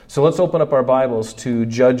So let's open up our Bibles to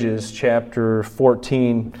Judges chapter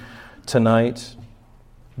 14 tonight.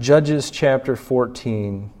 Judges chapter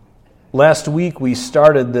 14. Last week we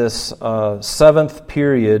started this seventh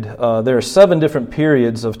period. There are 7 different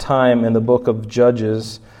periods of time in the book of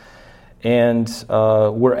Judges, and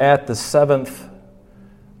we're at the seventh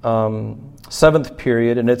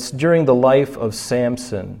period, and it's during the life of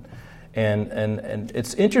Samson. And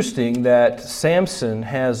it's interesting that Samson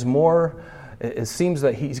has more. It seems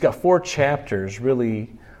that he's got 4 chapters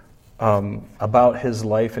really about his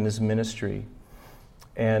life and his ministry,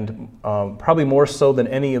 and probably more so than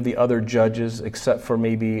any of the other judges, except for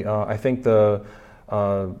maybe I think the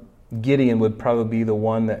Gideon would probably be the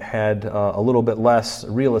one that had a little bit less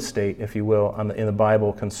real estate, if you will, in the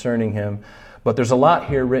Bible concerning him. But there's a lot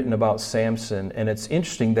here written about Samson, and it's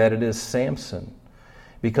interesting that it is Samson.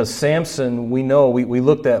 Because Samson, we know, we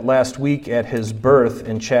looked at last week at his birth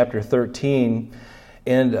in chapter 13.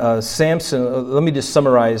 And Samson, let me just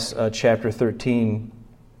summarize chapter 13.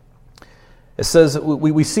 It says,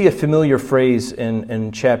 we see a familiar phrase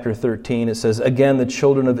in chapter 13. It says, "Again, the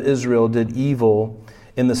children of Israel did evil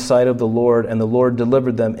in the sight of the Lord, and the Lord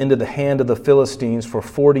delivered them into the hand of the Philistines for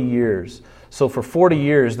 40 years. So for 40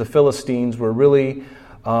 years, the Philistines were really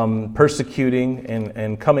persecuting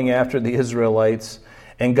and coming after the Israelites.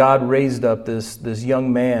 And God raised up this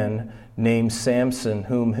young man named Samson,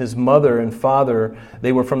 whom his mother and father,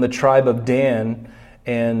 they were from the tribe of Dan.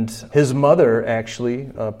 And his mother,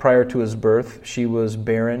 actually, prior to his birth, she was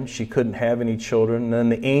barren. She couldn't have any children. And then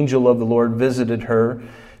the angel of the Lord visited her,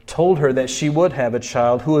 told her that she would have a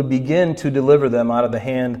child who would begin to deliver them out of the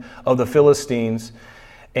hand of the Philistines.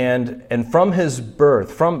 And from his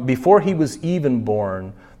birth, from before he was even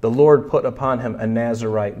born, the Lord put upon him a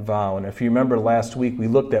Nazirite vow. And if you remember last week, we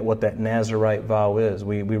looked at what that Nazirite vow is.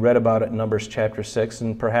 We read about it in Numbers chapter 6,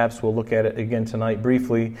 and perhaps we'll look at it again tonight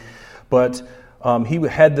briefly. But he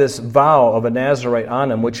had this vow of a Nazirite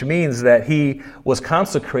on him, which means that he was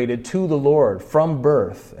consecrated to the Lord from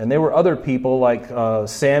birth. And there were other people like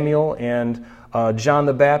Samuel and John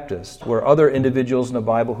the Baptist, were other individuals in the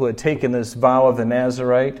Bible who had taken this vow of the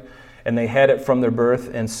Nazirite, and they had it from their birth,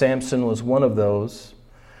 and Samson was one of those.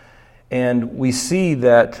 And we see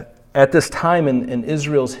that at this time in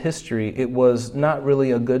Israel's history, it was not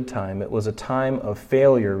really a good time. It was a time of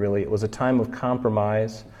failure, really. It was a time of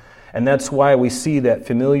compromise. And that's why we see that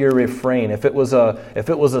familiar refrain. If it was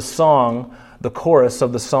a song, the chorus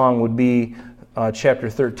of the song would be chapter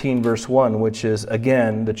 13, verse 1, which is,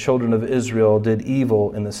 "Again, the children of Israel did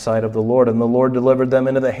evil in the sight of the Lord, and the Lord delivered them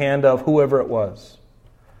into the hand of whoever it was."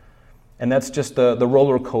 And that's just the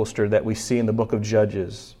roller coaster that we see in the book of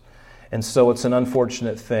Judges. And so it's an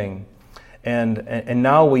unfortunate thing. And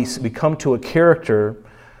now we come to a character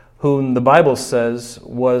whom the Bible says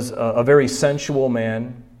was a very sensual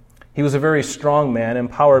man. He was a very strong man,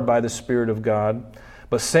 empowered by the Spirit of God.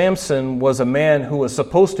 But Samson was a man who was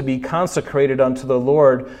supposed to be consecrated unto the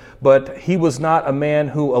Lord, but he was not a man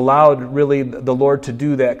who allowed really the Lord to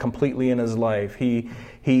do that completely in his life. He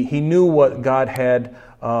knew what God had,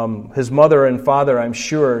 his mother and father, I'm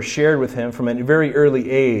sure, shared with him from a very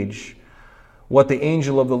early age, what the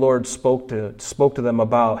angel of the Lord spoke to them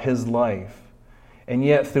about his life. And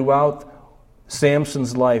yet throughout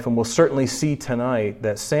Samson's life, and we'll certainly see tonight,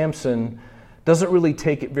 that Samson doesn't really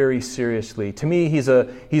take it very seriously. To me, he's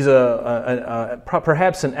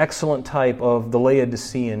perhaps an excellent type of the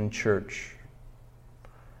Laodicean church.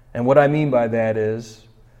 And what I mean by that is,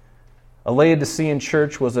 a Laodicean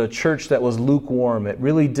church was a church that was lukewarm. It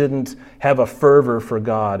really didn't have a fervor for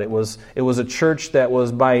God. It was a church that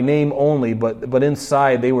was by name only, but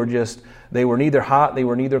inside they were neither hot, they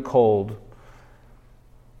were neither cold.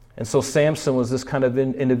 And so Samson was this kind of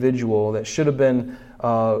individual that should have been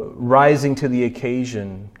rising to the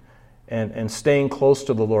occasion and staying close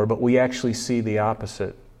to the Lord, but we actually see the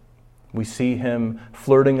opposite. We see him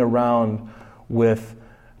flirting around with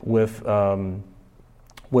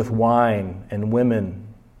wine and women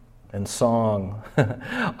and song,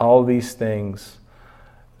 all these things.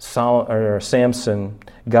 Samson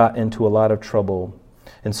got into a lot of trouble.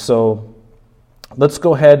 And so let's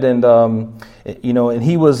go ahead and, and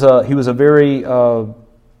he was a very a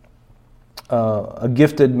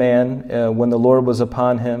gifted man when the Lord was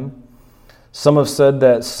upon him. Some have said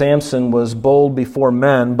that Samson was bold before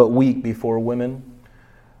men, but weak before women.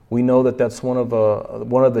 We know that that's one of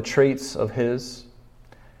the traits of his.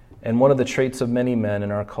 And one of the traits of many men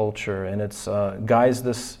in our culture. And it's, guys,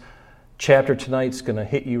 this chapter tonight's going to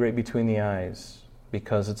hit you right between the eyes,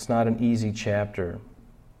 because it's not an easy chapter.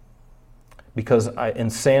 Because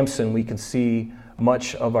in Samson we can see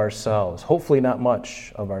much of ourselves. Hopefully not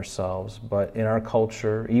much of ourselves, but in our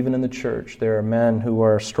culture, even in the church, there are men who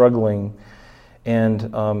are struggling.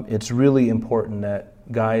 And it's really important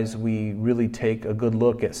that, guys, we really take a good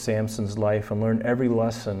look at Samson's life and learn every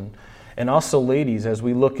lesson. And also, ladies, as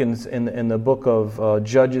we look in the book of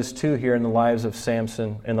Judges 2 here in the lives of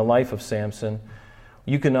Samson, in the life of Samson,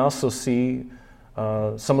 you can also see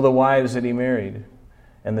some of the wives that he married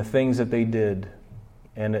and the things that they did.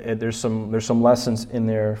 And there's some lessons in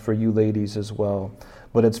there for you ladies as well.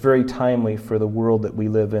 But it's very timely for the world that we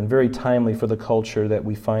live in, very timely for the culture that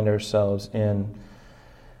we find ourselves in.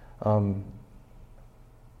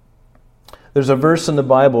 There's a verse in the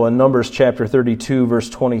Bible, in Numbers chapter 32, verse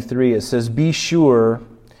 23. It says, "Be sure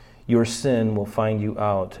your sin will find you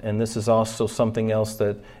out." And this is also something else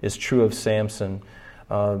that is true of Samson.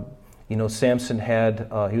 Samson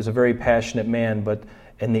he was a very passionate man, but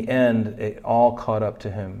in the end, it all caught up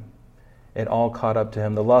to him. It all caught up to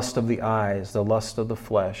him. The lust of the eyes, the lust of the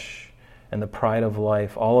flesh, and the pride of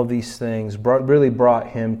life, all of these things really brought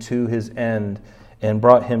him to his end and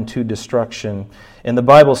brought him to destruction. And the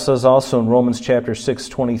Bible says also in Romans chapter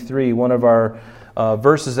 6:23, one of our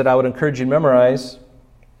verses that I would encourage you to memorize,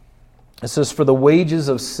 it says, "For the wages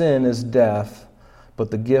of sin is death,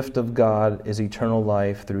 but the gift of God is eternal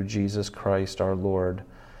life through Jesus Christ our Lord."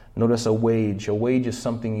 Notice a wage. A wage is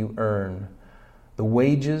something you earn. The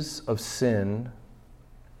wages of sin,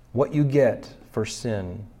 what you get for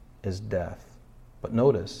sin, is death. But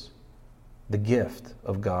notice, the gift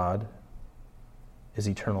of God is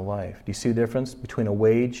eternal life. Do you see the difference between a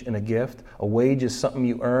wage and a gift? A wage is something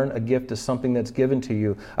you earn. A gift is something that's given to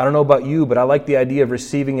you. I don't know about you, but I like the idea of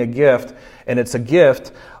receiving a gift, and it's a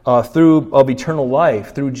gift of eternal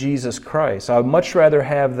life through Jesus Christ. I would much rather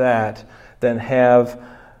have that than have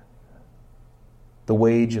the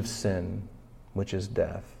wage of sin, which is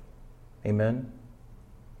death. Amen?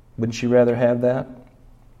 Wouldn't you rather have that?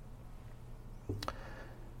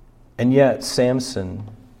 And yet, Samson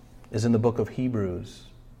is in the book of Hebrews.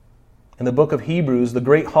 In the book of Hebrews, the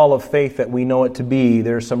great hall of faith that we know it to be,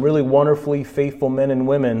 there are some really wonderfully faithful men and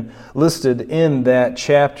women listed in that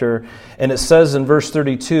chapter. And it says in verse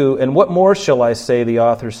 32, "And what more shall I say," the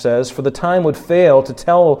author says, "for the time would fail to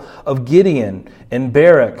tell of Gideon and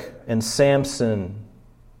Barak and Samson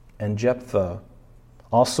and Jephthah,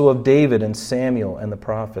 also of David and Samuel and the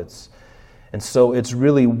prophets." And so it's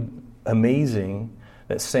really amazing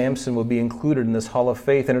that Samson will be included in this hall of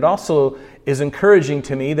faith. And it also is encouraging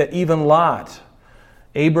to me that even Lot,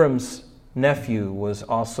 Abram's nephew, was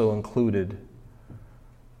also included.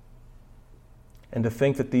 And to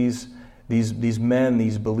think that these men,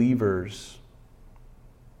 these believers,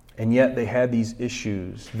 and yet they had these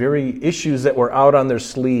issues, very issues that were out on their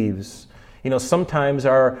sleeves. Sometimes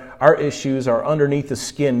our issues are underneath the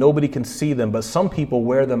skin. Nobody can see them, but some people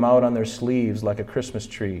wear them out on their sleeves like a Christmas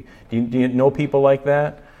tree. Do you know people like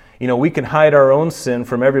that? We can hide our own sin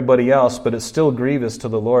from everybody else, but it's still grievous to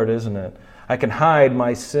the Lord, isn't it? I can hide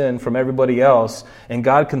my sin from everybody else, and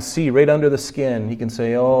God can see right under the skin. He can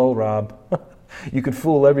say, "Oh, Rob, you can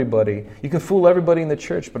fool everybody. You can fool everybody in the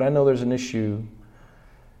church, but I know there's an issue."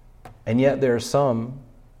 And yet there are some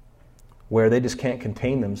where they just can't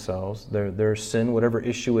contain themselves. Their sin, whatever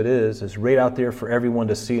issue it is right out there for everyone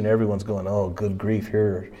to see, and everyone's going, "Oh, good grief,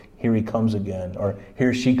 here he comes again," or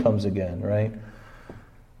 "here she comes again," right?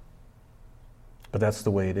 But that's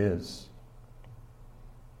the way it is.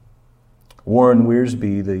 Warren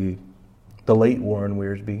Wiersbe, the late Warren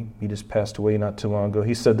Wiersbe, he just passed away not too long ago.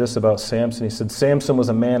 He said this about Samson. He said, "Samson was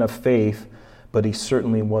a man of faith, but he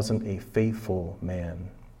certainly wasn't a faithful man."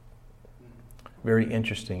 Very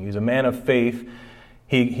interesting. He was a man of faith.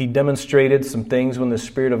 He demonstrated some things when the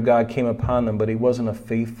Spirit of God came upon him, but he wasn't a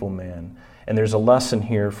faithful man. And there's a lesson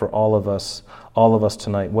here for all of us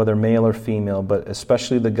tonight, whether male or female, but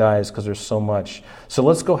especially the guys, because there's so much. So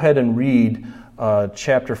let's go ahead and read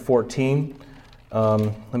chapter 14.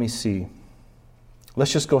 Let me see.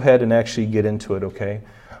 Let's just go ahead and actually get into it, okay?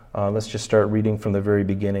 Let's just start reading from the very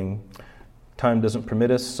beginning. Time doesn't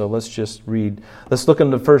permit us, so let's just read. Let's look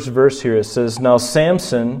in the first verse here. It says, "Now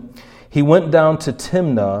Samson, he went down to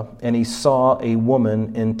Timnah, and he saw a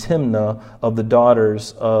woman in Timnah of the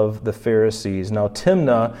daughters of the Pharisees." Now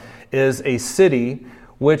Timnah is a city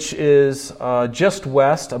which is just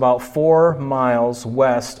west, about 4 miles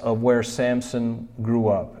west of where Samson grew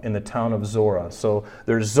up, in the town of Zorah. So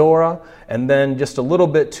there's Zorah, and then just a little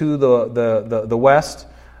bit to the west,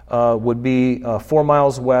 would be 4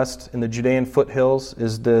 miles west in the Judean foothills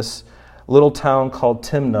is this little town called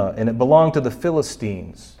Timnah, and it belonged to the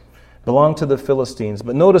Philistines.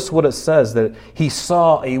 But notice what it says, that he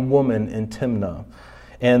saw a woman in Timnah.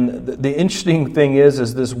 And the interesting thing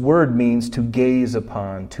is this word means to gaze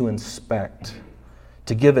upon, to inspect,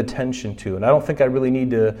 to give attention to. And I don't think I really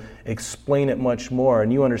need to explain it much more,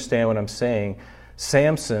 and you understand what I'm saying.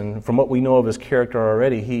 Samson, from what we know of his character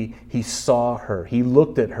already, he saw her, he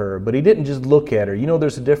looked at her, but he didn't just look at her. You know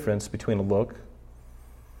there's a difference between a look.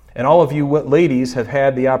 And all of you ladies have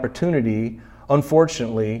had the opportunity,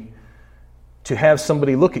 unfortunately, to have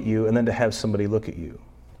somebody look at you and then to have somebody look at you.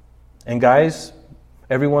 And guys,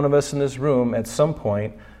 every one of us in this room at some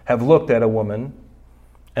point have looked at a woman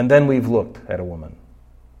and then we've looked at a woman.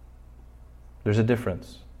 There's a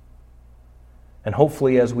difference. And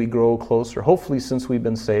hopefully as we grow closer, hopefully since we've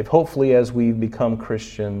been saved, hopefully as we've become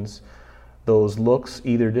Christians, those looks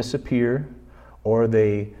either disappear or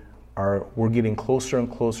we're getting closer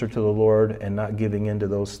and closer to the Lord and not giving in to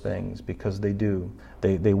those things, because they do.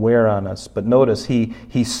 They wear on us. But notice,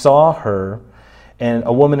 he saw her, and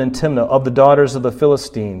a woman in Timnah, of the daughters of the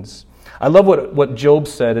Philistines. I love what Job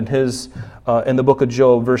said in the book of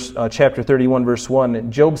Job, chapter 31, verse 1.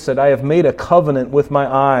 Job said, "I have made a covenant with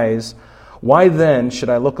my eyes. Why then should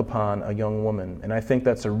I look upon a young woman?" And I think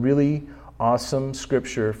that's a really awesome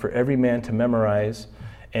scripture for every man to memorize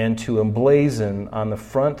and to emblazon on the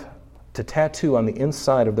front, to tattoo on the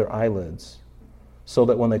inside of their eyelids, so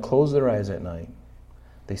that when they close their eyes at night,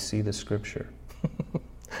 they see the scripture.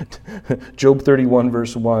 Job 31,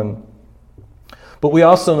 verse 1. But we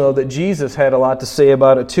also know that Jesus had a lot to say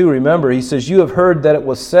about it too. Remember, he says, "You have heard that it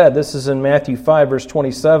was said," this is in Matthew 5, verse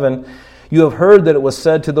 27, "You have heard that it was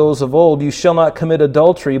said to those of old, 'You shall not commit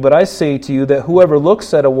adultery.' But I say to you that whoever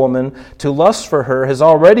looks at a woman to lust for her has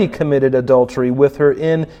already committed adultery with her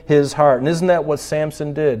in his heart." And isn't that what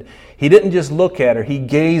Samson did? He didn't just look at her, he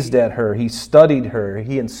gazed at her, he studied her,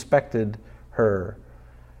 he inspected her.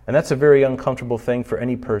 And that's a very uncomfortable thing for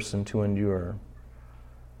any person to endure.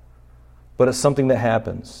 But it's something that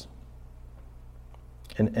happens.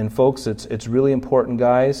 And folks, it's really important,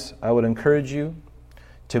 guys. I would encourage you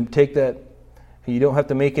to take that. You don't have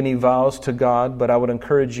to make any vows to God, but I would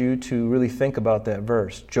encourage you to really think about that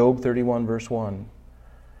verse, Job 31, verse 1.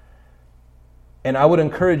 And I would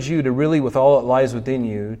encourage you to really, with all that lies within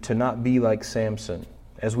you, to not be like Samson.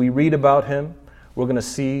 As we read about him, we're going to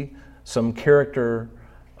see some character,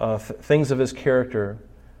 things of his character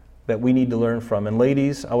that we need to learn from. And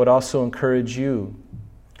ladies, I would also encourage you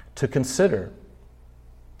to consider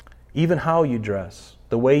even how you dress,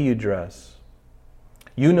 the way you dress.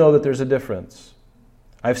 You know that there's a difference.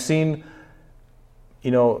 I've seen,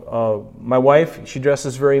 my wife, she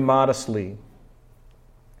dresses very modestly.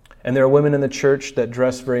 And there are women in the church that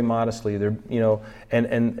dress very modestly. They're,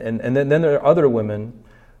 and then there are other women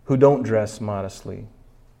who don't dress modestly.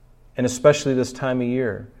 And especially this time of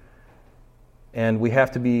year. And we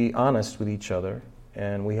have to be honest with each other.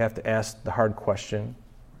 And we have to ask the hard question,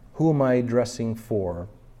 who am I dressing for?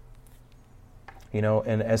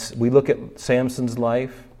 And as we look at Samson's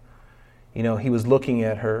life, he was looking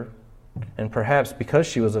at her, and perhaps because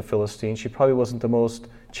she was a Philistine, she probably wasn't the most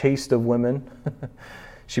chaste of women.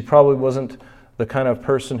 She probably wasn't the kind of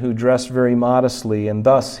person who dressed very modestly, and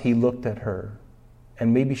thus he looked at her,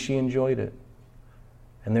 and maybe she enjoyed it.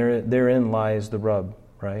 And therein lies the rub,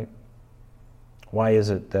 right? Why is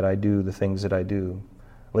it that I do the things that I do?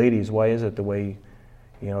 Ladies, why is it the way,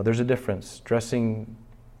 there's a difference. Dressing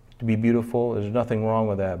to be beautiful, there's nothing wrong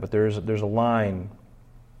with that, but there's a line.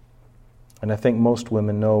 And I think most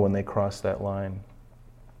women know when they cross that line.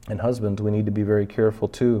 And husbands, we need to be very careful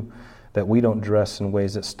too, that we don't dress in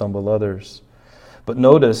ways that stumble others. But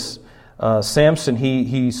notice, Samson,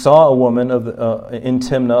 he saw a woman in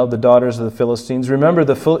Timnah of the daughters of the Philistines. Remember,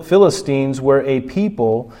 the Philistines were a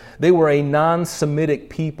people, they were a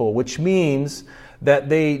non-Semitic people, which means that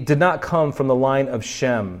they did not come from the line of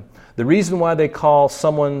Shem. The reason why they call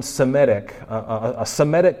someone Semitic, a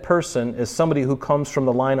Semitic person, is somebody who comes from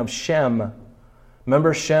the line of Shem.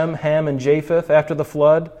 Remember Shem, Ham, and Japheth after the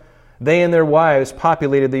flood? They and their wives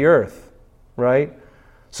populated the earth, right?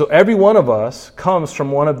 So every one of us comes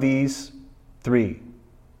from one of these three,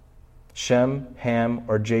 Shem, Ham,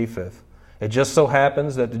 or Japheth. It just so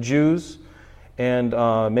happens that the Jews and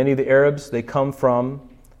many of the Arabs, they come from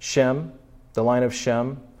Shem, the line of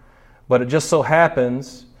Shem. But it just so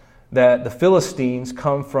happens that the Philistines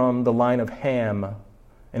come from the line of Ham.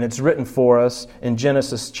 And it's written for us in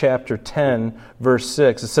Genesis chapter 10, verse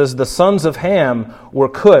 6. It says, "The sons of Ham were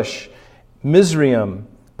Cush, Mizraim,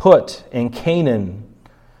 Put, and Canaan."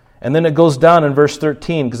 And then it goes down in verse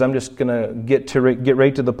 13, because I'm just going to get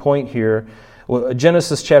right to the point here. Well,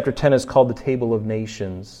 Genesis chapter 10 is called the Table of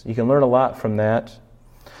Nations. You can learn a lot from that.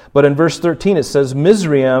 But in verse 13 it says,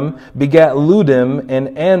 Mizraim begat Ludim and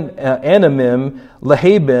Anamim,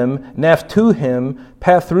 Lehabim, Naphtuhim,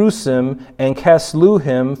 Pathrusim, and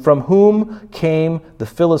Casluhim, from whom came the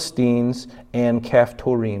Philistines and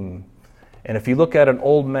Caphtorim. And if you look at an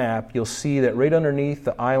old map, you'll see that right underneath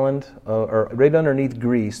the island, or right underneath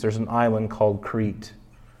Greece, there's an island called Crete.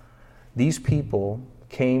 These people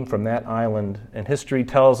came from that island, and history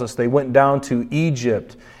tells us they went down to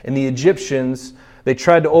Egypt, and the Egyptians, they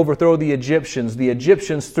tried to overthrow the Egyptians. The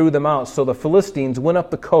Egyptians threw them out, so the Philistines went up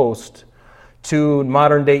the coast to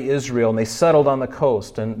modern-day Israel, and they settled on the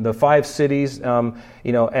coast. And the 5 cities,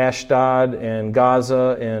 Ashdod and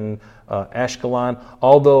Gaza and Ashkelon,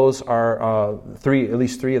 all those are at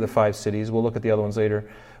least 3 of the 5 cities. We'll look at the other ones later.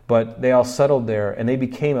 But they all settled there, and they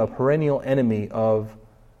became a perennial enemy of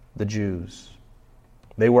the Jews.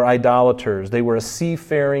 They were idolaters. They were a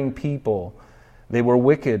seafaring people. They were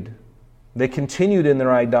wicked. They continued in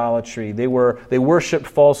their idolatry. They worshipped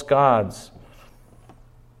false gods.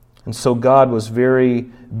 And so God was very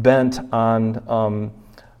bent on,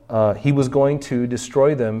 He was going to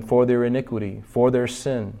destroy them for their iniquity, for their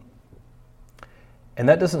sin. And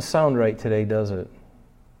that doesn't sound right today, does it?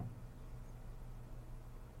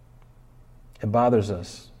 It bothers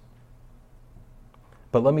us.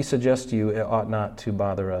 But let me suggest to you, it ought not to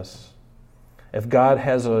bother us.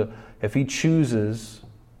 If He chooses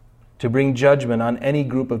to bring judgment on any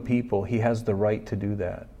group of people, He has the right to do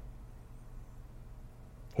that.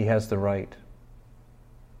 He has the right.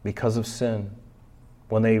 Because of sin.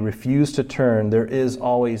 When they refuse to turn, there is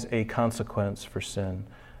always a consequence for sin.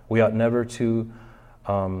 We ought never to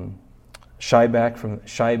shy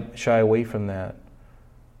away from that.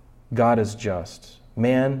 God is just.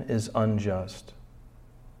 Man is unjust.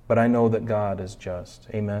 But I know that God is just.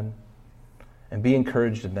 Amen? And be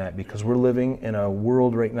encouraged in that, because we're living in a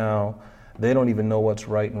world right now, they don't even know what's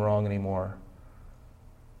right and wrong anymore.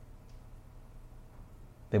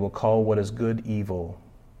 They will call what is good evil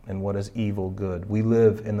and what is evil good. We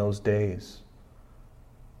live in those days.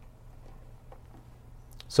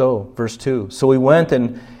 So, verse 2. So he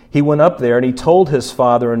went up there and he told his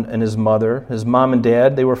father and his mother, his mom and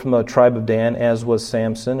dad, they were from the tribe of Dan, as was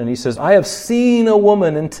Samson. And he says, I have seen a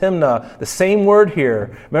woman in Timnah. The same word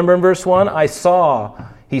here. Remember in verse 1?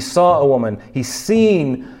 He saw a woman. He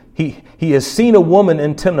has seen a woman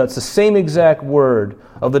in Timnah. It's the same exact word,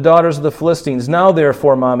 of the daughters of the Philistines. Now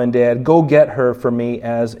therefore, mom and dad, go get her for me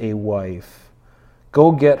as a wife.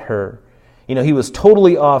 Go get her. He was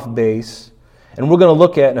totally off base. And we're going to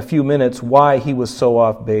look at in a few minutes why he was so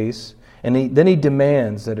off base. And then he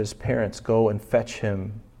demands that his parents go and fetch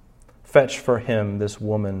for him this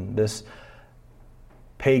woman, this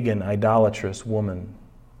pagan, idolatrous woman.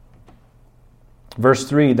 Verse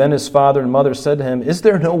 3, then his father and mother said to him, is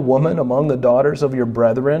there no woman among the daughters of your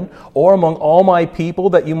brethren, or among all my people,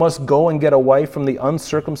 that you must go and get a wife from the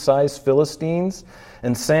uncircumcised Philistines?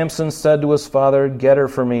 And Samson said to his father, get her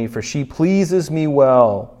for me, for she pleases me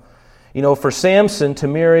well. For Samson to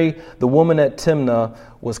marry the woman at Timnah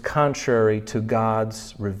was contrary to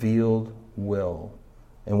God's revealed will.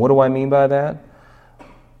 And what do I mean by that?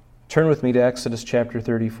 Turn with me to Exodus chapter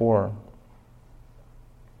 34.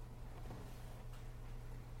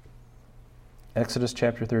 Exodus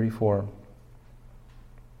chapter 34.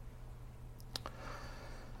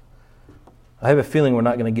 I have a feeling we're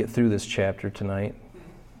not going to get through this chapter tonight.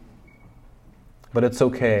 But it's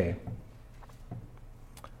okay.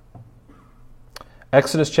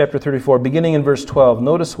 Exodus chapter 34, beginning in verse 12,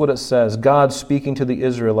 notice what it says. God speaking to the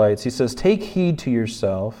Israelites. He says, take heed to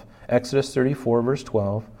yourself, Exodus 34, verse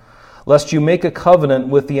 12, lest you make a covenant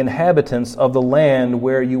with the inhabitants of the land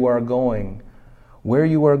where you are going. Where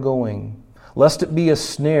you are going. Lest it be a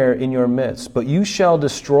snare in your midst. But you shall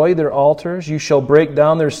destroy their altars, you shall break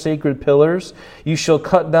down their sacred pillars, you shall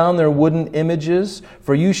cut down their wooden images,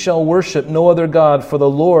 for you shall worship no other God, for the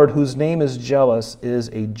Lord, whose name is jealous, is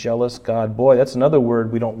a jealous God. Boy, that's another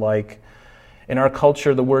word we don't like. In our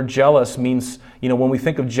culture, the word jealous means, when we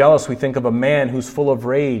think of jealous, we think of a man who's full of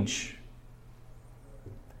rage.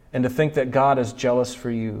 And to think that God is jealous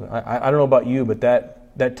for you, I don't know about you, but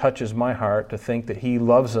that touches my heart, to think that He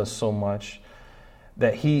loves us so much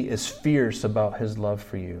that He is fierce about His love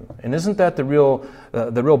for you. And isn't that the real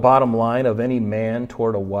bottom line of any man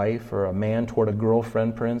toward a wife, or a man toward a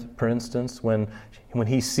girlfriend, for instance, when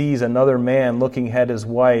he sees another man looking at his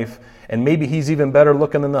wife, and maybe he's even better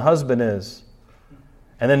looking than the husband is.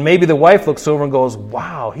 And then maybe the wife looks over and goes,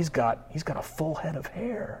 wow, he's got a full head of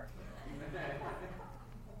hair.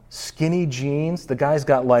 Skinny jeans. The guy's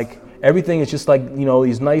got everything is just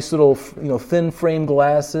these nice little, thin frame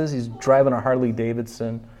glasses. He's driving a Harley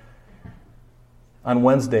Davidson. on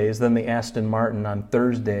Wednesdays than the Aston Martin on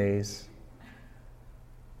Thursdays.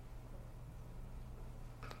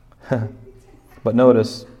 But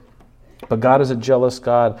notice, but God is a jealous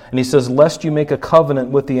God. And he says, lest you make a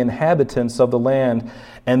covenant with the inhabitants of the land,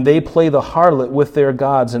 and they play the harlot with their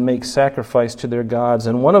gods and make sacrifice to their gods.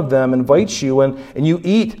 And one of them invites you, and you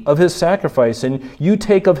eat of his sacrifice, and you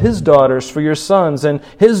take of his daughters for your sons, and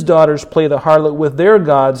his daughters play the harlot with their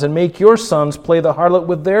gods, and make your sons play the harlot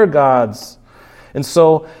with their gods. And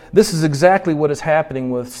so this is exactly what is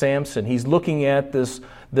happening with Samson. He's looking at this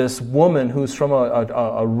woman who's from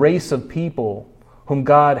a race of people whom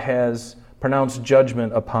God has pronounced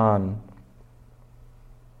judgment upon.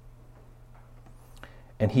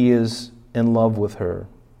 And he is in love with her,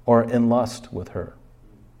 or in lust with her.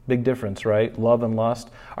 Big difference, right? Love and lust.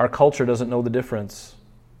 Our culture doesn't know the difference.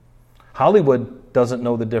 Hollywood doesn't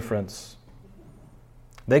know the difference.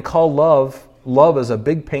 They call love is a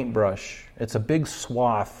big paintbrush. It's a big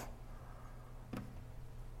swath.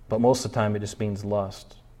 But most of the time it just means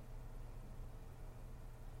lust.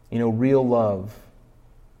 You know, real love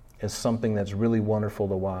is something that's really wonderful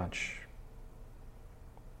to watch.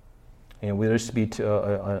 And there used to be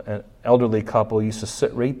an elderly couple used to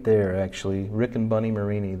sit right there, actually, Rick and Bunny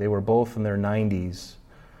Marini. They were both in their 90s.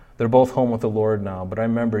 They're both home with the Lord now, but I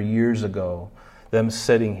remember years ago them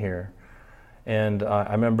sitting here. And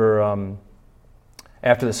I remember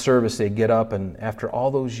after the service, they'd get up, and after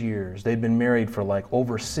all those years, they'd been married for like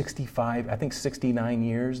over 65, I think 69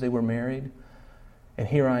 years they were married. And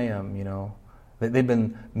here I am, you know. They've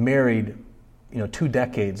been married, 2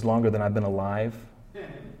 decades longer than I've been alive.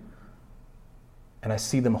 And I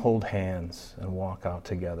see them hold hands and walk out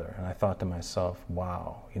together. And I thought to myself,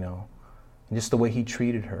 wow, and just the way he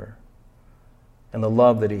treated her and the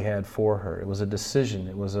love that he had for her. It was a decision.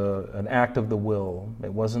 It was an act of the will.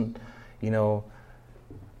 It wasn't,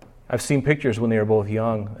 I've seen pictures when they were both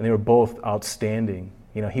young, and they were both outstanding.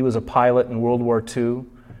 He was a pilot in World War II,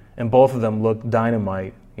 and both of them looked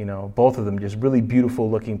dynamite. Both of them just really beautiful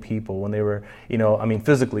looking people when they were,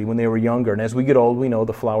 physically when they were younger. And as we get old, we know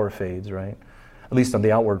the flower fades, right? At least on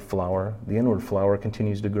the outward flower. The inward flower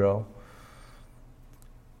continues to grow.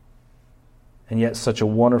 And yet such a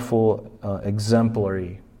wonderful,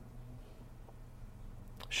 exemplary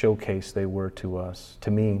showcase they were to us, to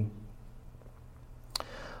me.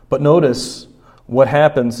 But notice what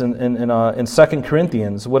happens in 2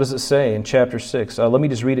 Corinthians. What does it say in chapter 6? Let me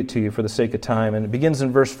just read it to you for the sake of time. And it begins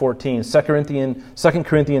in verse 14. 2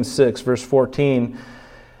 Corinthians 6, verse 14.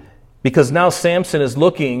 Because now Samson is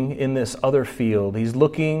looking in this other field. He's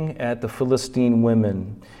looking at the Philistine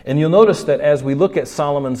women. And you'll notice that as we look at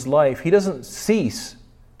Solomon's life, he doesn't cease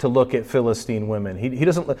to look at Philistine women. He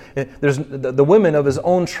doesn't. There's the women of his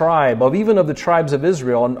own tribe, even of the tribes of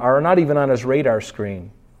Israel, are not even on his radar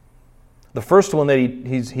screen. The first one that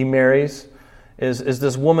he marries is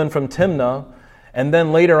this woman from Timnah, and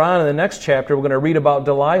then later on in the next chapter we're going to read about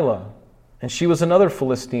Delilah, and she was another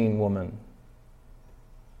Philistine woman.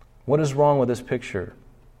 What is wrong with this picture?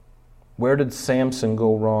 Where did Samson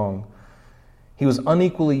go wrong? He was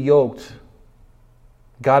unequally yoked.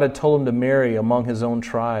 God had told him to marry among his own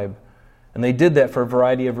tribe, and they did that for a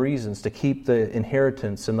variety of reasons, to keep the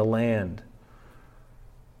inheritance in the land,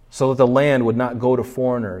 so that the land would not go to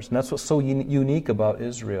foreigners. And that's what's so unique about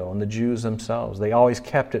Israel and the Jews themselves. They always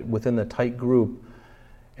kept it within the tight group.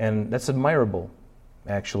 And that's admirable,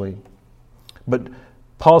 actually. But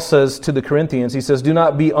Paul says to the Corinthians, he says, do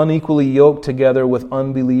not be unequally yoked together with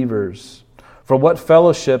unbelievers. For what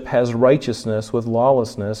fellowship has righteousness with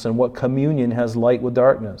lawlessness, and what communion has light with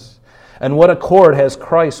darkness? And what accord has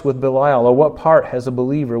Christ with Belial, or what part has a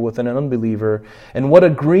believer with an unbeliever? And what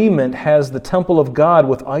agreement has the temple of God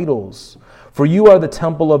with idols? For you are the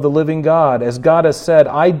temple of the living God. As God has said,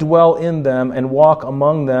 I dwell in them and walk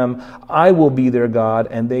among them. I will be their God,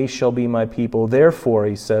 and they shall be my people. Therefore,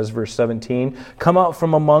 he says, verse 17, come out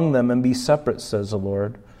from among them and be separate, says the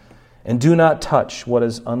Lord. And do not touch what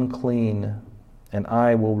is unclean, and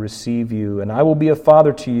I will receive you, and I will be a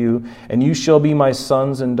father to you, and you shall be my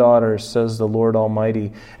sons and daughters, says the Lord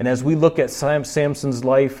Almighty. And as we look at Samson's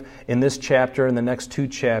life in this chapter and the next 2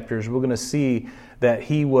 chapters, we're going to see that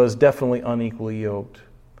he was definitely unequally yoked.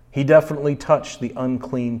 He definitely touched the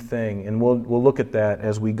unclean thing, and we'll look at that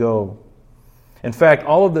as we go. In fact,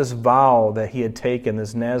 all of this vow that he had taken,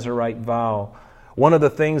 this Nazirite vow, one of the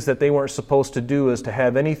things that they weren't supposed to do is to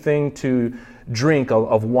have anything to drink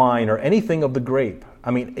of wine or anything of the grape.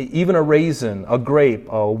 I mean, even a raisin, a grape,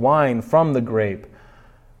 a wine from the grape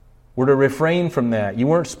were to refrain from that. You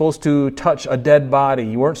weren't supposed to touch a dead body.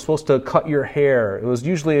 You weren't supposed to cut your hair. It was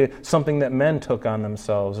usually something that men took on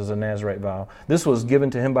themselves as a Nazirite vow. This was given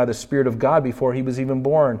to him by the Spirit of God before he was even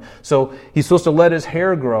born. So he's supposed to let his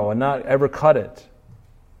hair grow and not ever cut it.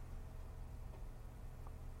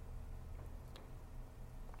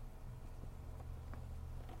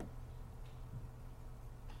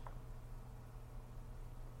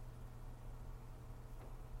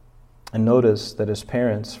 And notice that his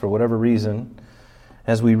parents, for whatever reason,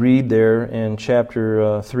 as we read there in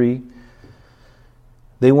chapter 3,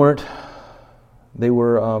 they were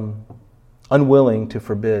unwilling to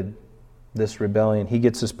forbid this rebellion. He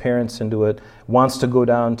gets his parents into it, wants to go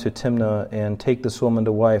down to Timnah and take this woman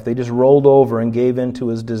to wife. They just rolled over and gave in to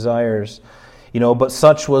his desires. But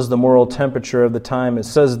such was the moral temperature of the time. It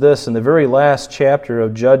says this in the very last chapter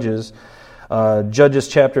of Judges, Judges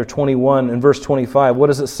chapter 21 and verse 25. What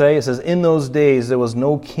does it say? It says, "In those days there was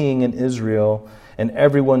no king in Israel, and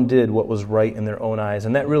everyone did what was right in their own eyes."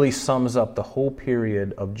 And that really sums up the whole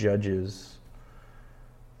period of Judges.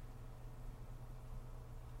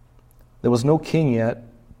 There was no king yet,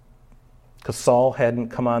 because Saul hadn't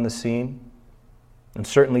come on the scene, and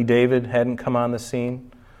certainly David hadn't come on the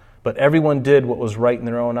scene. But everyone did what was right in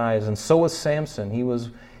their own eyes, and so was Samson. He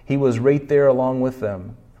was right there along with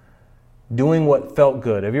them, doing what felt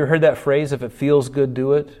good. Have you ever heard that phrase, if it feels good,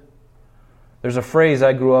 do it? There's a phrase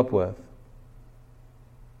I grew up with.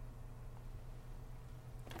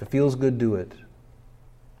 If it feels good, do it.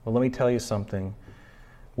 Well, let me tell you something.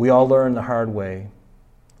 We all learn the hard way.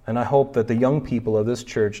 And I hope that the young people of this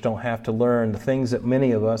church don't have to learn the things that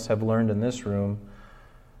many of us have learned in this room.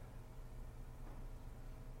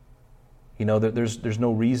 There's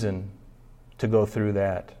no reason to go through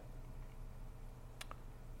that.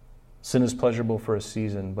 Sin is pleasurable for a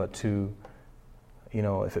season, but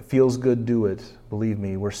if it feels good, do it. Believe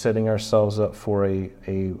me, we're setting ourselves up for a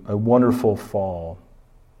wonderful fall,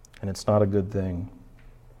 and it's not a good thing.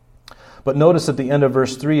 But notice at the end of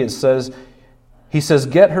verse 3, he says,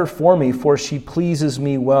 "Get her for me, for she pleases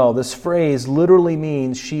me well." This phrase literally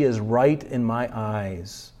means she is right in my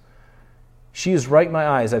eyes. She is right in my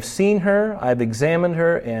eyes. I've seen her, I've examined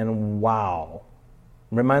her, and wow.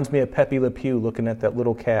 Reminds me of Pepe Le Pew looking at that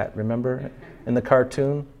little cat, remember, in the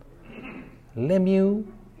cartoon? Lemieux,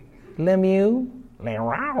 Lemieux,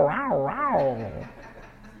 wow, wow, wow.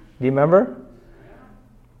 Do you remember?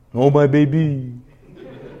 Oh, my baby.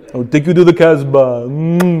 I'll take you to the Casbah.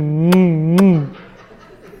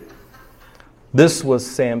 This was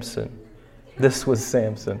Samson.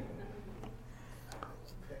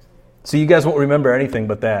 So you guys won't remember anything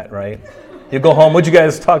but that, right? You go home, what'd you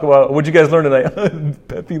guys talk about? What'd you guys learn tonight?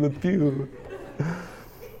 Pepe Le Pew.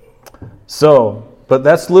 But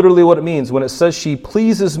that's literally what it means. When it says she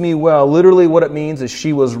pleases me well, literally what it means is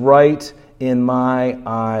she was right in my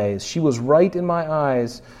eyes. She was right in my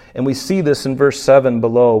eyes. And we see this in verse 7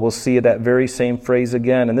 below. We'll see that very same phrase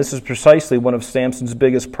again. And this is precisely one of Samson's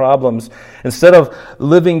biggest problems. Instead of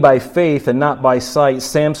living by faith and not by sight,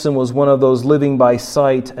 Samson was one of those living by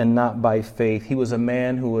sight and not by faith. He was a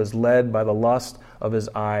man who was led by the lust of his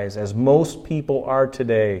eyes, as most people are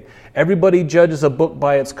today. Everybody judges a book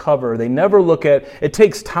by its cover. They never look at, it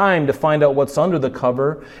takes time to find out what's under the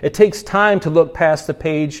cover. It takes time to look past the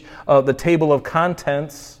page of the table of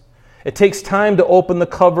contents. It takes time to open the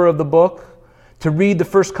cover of the book, to read the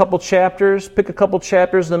first couple chapters, pick a couple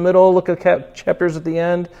chapters in the middle, look at chapters at the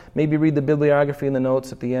end, maybe read the bibliography and the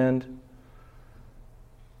notes at the end.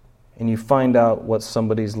 And you find out what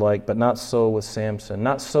somebody's like, but not so with Samson.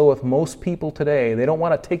 Not so with most people today. They don't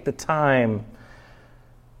want to take the time.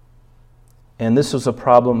 And this was a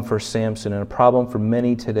problem for Samson and a problem for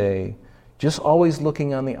many today. Just always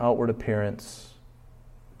looking on the outward appearance.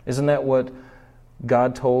 Isn't that what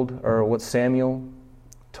God told, or what Samuel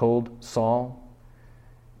told Saul?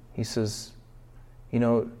 He says,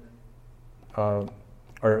 or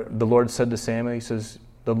the Lord said to Samuel, he says,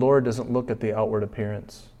 the Lord doesn't look at the outward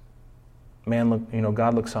appearance.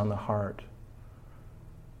 God looks on the heart.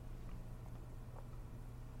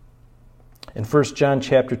 In 1 John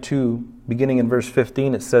chapter 2, beginning in verse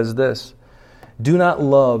 15, it says this, "Do not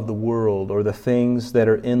love the world or the things that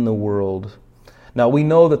are in the world." Now, we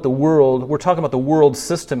know that the world, we're talking about the world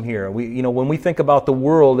system here. When we think about the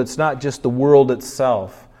world, it's not just the world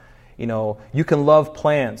itself. You can love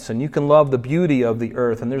plants and you can love the beauty of the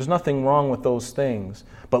earth, and there's nothing wrong with those things.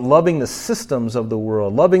 But loving the systems of the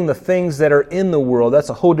world, loving the things that are in the world, that's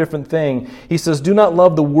a whole different thing. He says, do not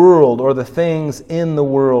love the world or the things in the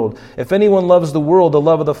world. If anyone loves the world, the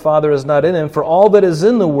love of the Father is not in him. For all that is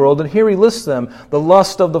in the world, and here he lists them, the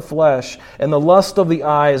lust of the flesh and the lust of the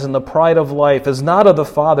eyes and the pride of life is not of the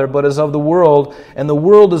Father, but is of the world. And the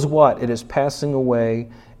world is what? It is passing away,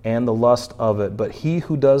 and the lust of it. But he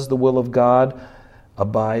who does the will of God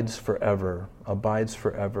abides forever. Abides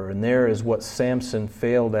forever. And there is what Samson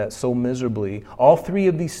failed at so miserably. All three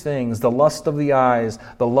of these things, the lust of the eyes,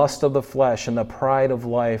 the lust of the flesh, and the pride of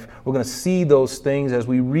life, we're going to see those things as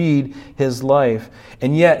we read his life.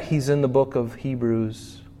 And yet he's in the book of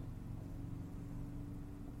Hebrews.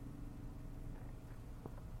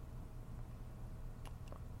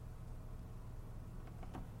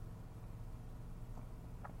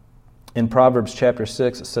 In Proverbs chapter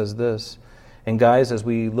 6, it says this. And guys, as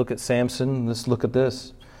we look at Samson, let's look at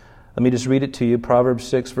this. Let me just read it to you. Proverbs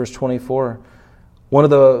 6, verse 24. One of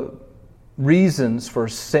the reasons for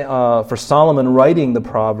Solomon writing the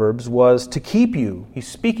Proverbs was to keep you. He's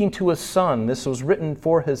speaking to his son. This was written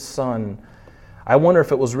for his son. I wonder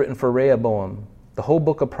if it was written for Rehoboam. The whole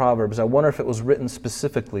book of Proverbs, I wonder if it was written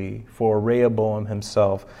specifically for Rehoboam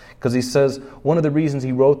himself. Because he says, one of the reasons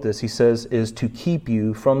he wrote this, he says, is to keep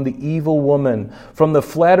you from the evil woman, from the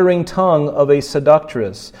flattering tongue of a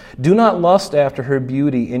seductress. Do not lust after her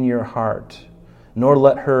beauty in your heart, nor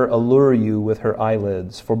let her allure you with her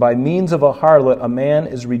eyelids. For by means of a harlot a man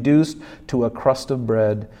is reduced to a crust of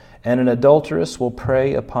bread, and an adulteress will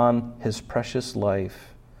prey upon his precious life.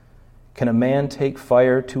 Can a man take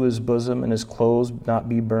fire to his bosom and his clothes not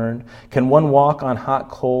be burned? Can one walk on hot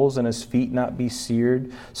coals and his feet not be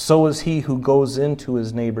seared? So is he who goes into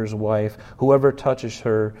his neighbor's wife. Whoever touches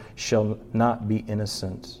her shall not be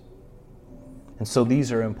innocent. And so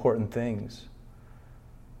these are important things.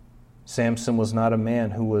 Samson was not a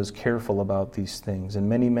man who was careful about these things. And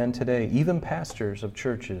many men today, even pastors of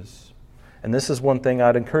churches. And this is one thing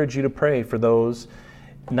I'd encourage you to pray for those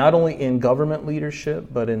not only in government leadership,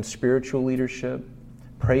 but in spiritual leadership.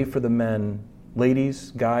 Pray for the men.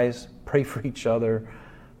 Ladies, guys, pray for each other.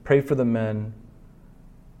 Pray for the men.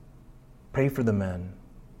 Pray for the men.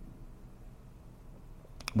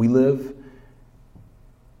 We live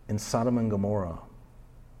in Sodom and Gomorrah.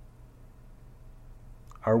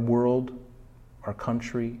 Our world, our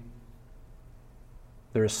country,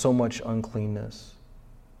 there is so much uncleanness.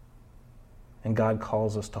 And God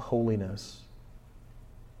calls us to holiness.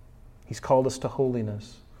 He's called us to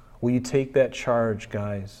holiness. Will you take that charge,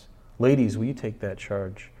 guys? Ladies, will you take that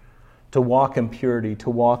charge? To walk in purity, to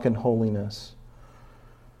walk in holiness.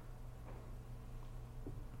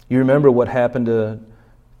 You remember what happened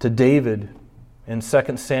to David in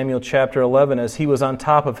 2 Samuel chapter 11 as he was on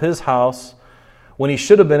top of his house when he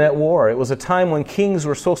should have been at war. It was a time when kings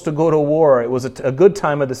were supposed to go to war. It was a good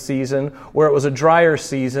time of the season where it was a drier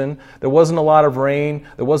season. There wasn't a lot of rain.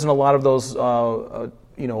 There wasn't a lot of those,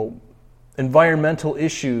 environmental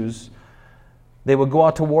issues. They would go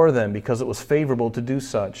out to war then because it was favorable to do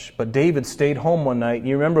such. But David stayed home one night.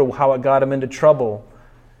 You remember how it got him into trouble.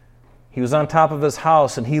 He was on top of his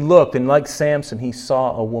house and he looked, and like Samson, he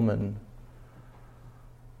saw a woman.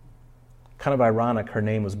 Kind of ironic her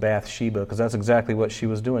name was Bathsheba, because that's exactly what she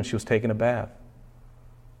was doing. She was taking a bath.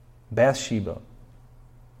 Bathsheba.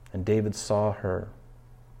 And David saw her.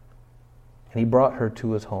 And he brought her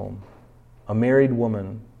to his home. A married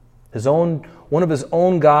woman. One of his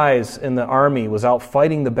own guys in the army was out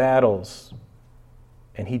fighting the battles,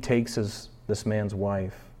 and he takes this man's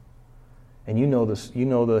wife. And you know this. You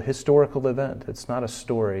know the historical event. It's not a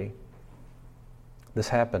story. This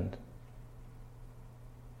happened,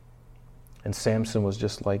 and Samson was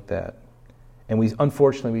just like that. And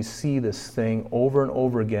unfortunately we see this thing over and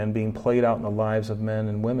over again being played out in the lives of men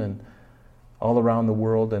and women all around the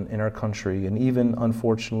world and in our country, and even,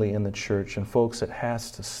 unfortunately, in the church. And folks, it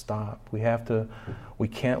has to stop. We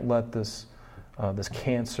can't let this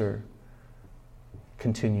cancer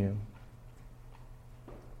continue.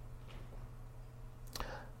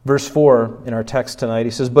 Verse 4 in our text tonight,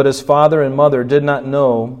 he says, "But his father and mother did not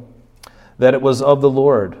know that it was of the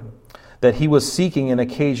Lord, that he was seeking an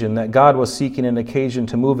occasion, that God was seeking an occasion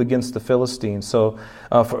to move against the Philistines." So,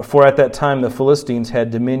 for at that time the Philistines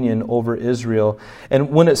had dominion over Israel.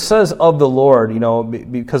 And when it says of the Lord,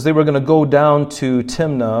 because they were going to go down to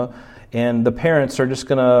Timnah, and the parents are just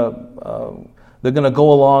they're going to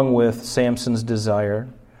go along with Samson's desire.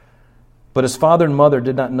 But his father and mother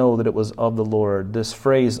did not know that it was of the Lord. This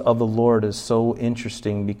phrase, of the Lord, is so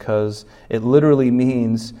interesting because it literally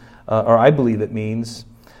means, or I believe it means,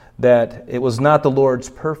 that it was not the Lord's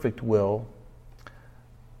perfect will,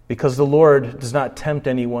 because the Lord does not tempt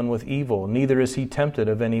anyone with evil, neither is he tempted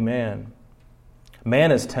of any man.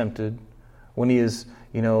 Man is tempted when he is,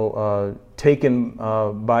 taken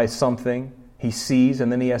by something he sees,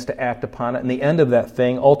 and then he has to act upon it. And the end of that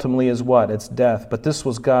thing ultimately is what? It's death. But this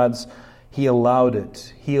was God's. He allowed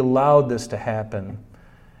it. He allowed this to happen.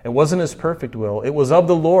 It wasn't his perfect will. It was of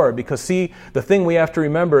the Lord. Because see, the thing we have to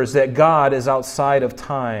remember is that God is outside of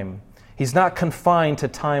time. He's not confined to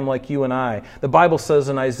time like you and I. The Bible says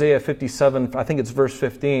in Isaiah 57, I think it's verse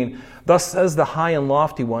 15, "Thus says the high and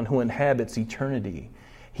lofty one who inhabits eternity."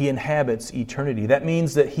 He inhabits eternity. That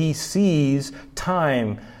means that he sees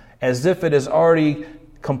time as if it is already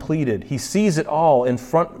completed. He sees it all in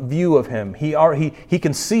front view of him. He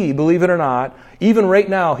can see, believe it or not, even right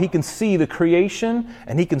now, he can see the creation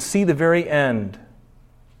and he can see the very end.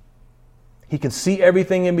 He can see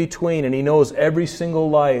everything in between, and he knows every single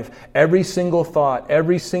life, every single thought,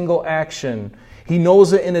 every single action. He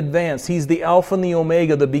knows it in advance. He's the Alpha and the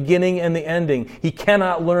Omega, the beginning and the ending. He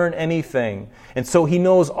cannot learn anything. And so he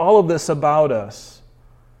knows all of this about us.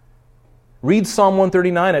 Read Psalm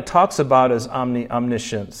 139. It talks about his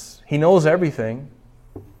omniscience. He knows everything.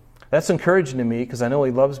 That's encouraging to me because I know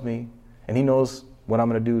he loves me, and he knows what I'm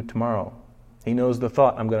going to do tomorrow. He knows the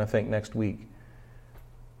thought I'm going to think next week.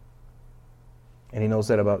 And he knows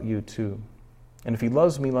that about you too. And if he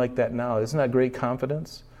loves me like that now, isn't that great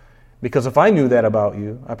confidence? Because if I knew that about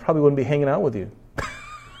you, I probably wouldn't be hanging out with you.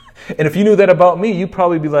 And if you knew that about me, you'd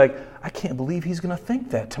probably be like, I can't believe he's going to think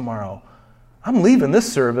that tomorrow. I'm leaving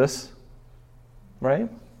this service. Right?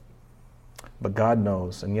 But God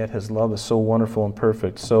knows, and yet his love is so wonderful and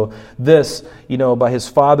perfect. So this, by his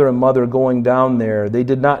father and mother going down there, they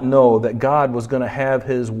did not know that God was going to have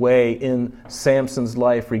his way in Samson's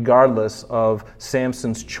life regardless of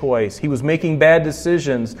Samson's choice. He was making bad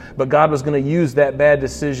decisions, but God was going to use that bad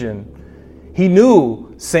decision. He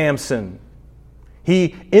knew Samson.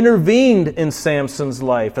 He intervened in Samson's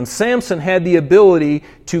life, and Samson had the ability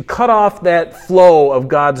to cut off that flow of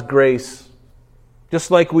God's grace. Just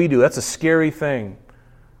like we do. That's a scary thing.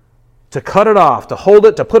 To cut it off, to hold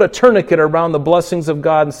it, to put a tourniquet around the blessings of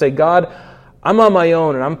God and say, God, I'm on my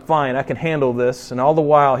own and I'm fine. I can handle this. And all the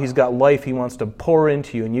while, he's got life he wants to pour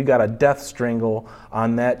into you, and you got a death strangle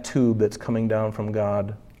on that tube that's coming down from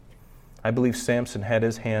God. I believe Samson had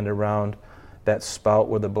his hand around that spout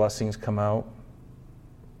where the blessings come out.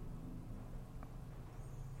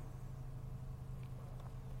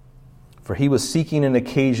 For he was seeking an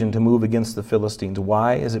occasion to move against the Philistines.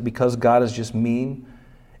 Why? Is it because God is just mean?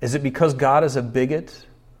 Is it because God is a bigot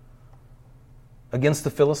against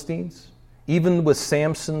the Philistines? Even with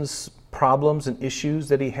Samson's problems and issues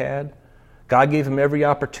that he had, God gave him every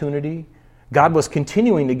opportunity. God was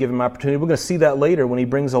continuing to give him opportunity. We're going to see that later when he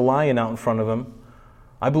brings a lion out in front of him.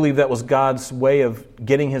 I believe that was God's way of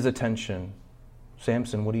getting his attention.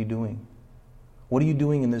 Samson, what are you doing? What are you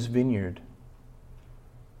doing in this vineyard?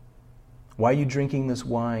 Why are you drinking this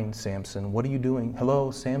wine, Samson? What are you doing? Hello,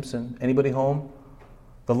 Samson. Anybody home?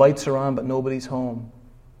 The lights are on, but nobody's home.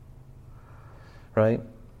 Right?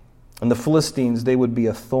 And the Philistines, they would be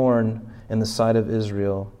a thorn in the side of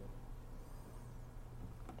Israel.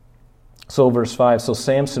 So verse 5, so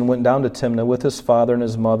Samson went down to Timnah with his father and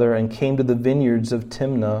his mother and came to the vineyards of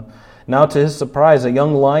Timnah. Now to his surprise, a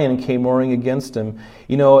young lion came roaring against him.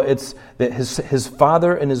 It's that his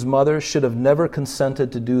father and his mother should have never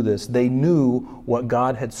consented to do this. They knew what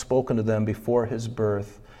God had spoken to them before his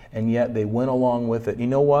birth, and yet they went along with it. You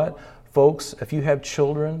know what, folks? If you have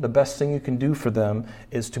children, the best thing you can do for them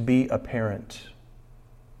is to be a parent,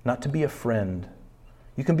 not to be a friend.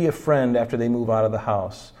 You can be a friend after they move out of the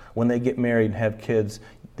house. When they get married and have kids,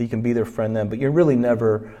 you can be their friend then, but you'll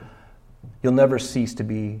never cease to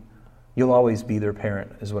be. You'll always be their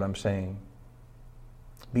parent, is what I'm saying.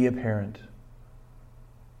 Be a parent.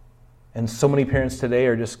 And so many parents today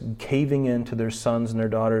are just caving in to their sons and their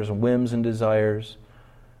daughters' whims and desires.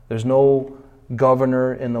 There's no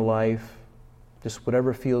governor in the life. Just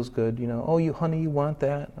whatever feels good. Oh, honey, you want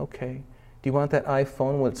that? Okay. Do you want that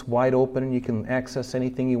iPhone when it's wide open and you can access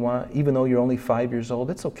anything you want, even though you're only 5 years old?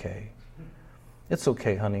 It's okay. It's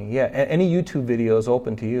okay, honey. Yeah, any YouTube video is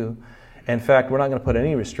open to you. In fact, we're not going to put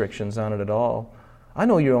any restrictions on it at all. I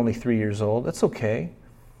know you're only 3 years old. That's okay.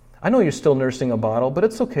 I know you're still nursing a bottle, but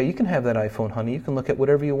it's okay. You can have that iPhone, honey. You can look at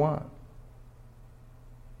whatever you want.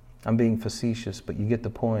 I'm being facetious, but you get the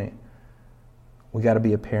point. We got to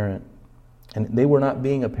be a parent. And they were not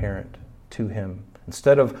being a parent to him.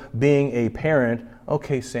 Instead of being a parent,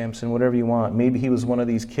 okay, Samson, whatever you want. Maybe he was one of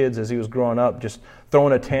these kids as he was growing up, just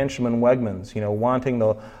throwing a tantrum in Wegmans,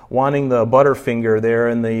 wanting the Butterfinger there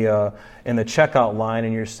in the checkout line,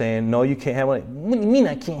 and you're saying, no, you can't have it. What do you mean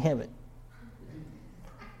I can't have it?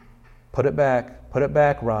 Put it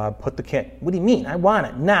back, Rob. What do you mean? I want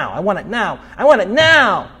it now. I want it now. I want it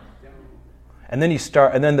now. And then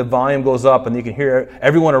and then the volume goes up, and you can hear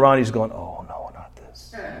everyone around you's going, oh no, not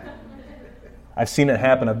this. I've seen it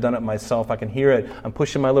happen. I've done it myself. I can hear it. I'm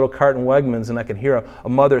pushing my little cart in Wegmans, and I can hear a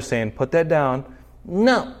mother saying, put that down.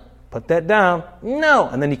 No. Put that down. No.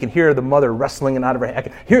 And then you can hear the mother wrestling it out of her head. I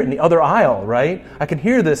can hear it in the other aisle, right? I can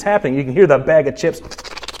hear this happening. You can hear the bag of chips,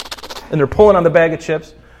 and they're pulling on the bag of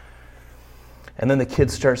chips. And then the kid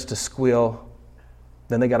starts to squeal.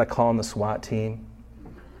 Then they got to call in the SWAT team.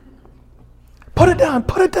 Put it down,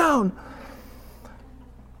 put it down.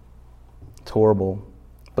 It's horrible.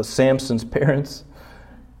 But Samson's parents,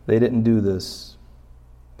 they didn't do this.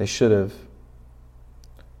 They should have.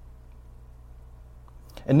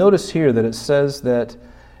 And notice here that it says that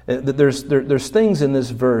there's things in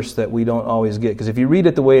this verse that we don't always get. Because if you read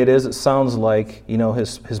it the way it is, it sounds like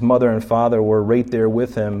his mother and father were right there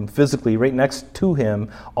with him, physically right next to him,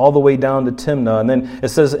 all the way down to Timnah. And then it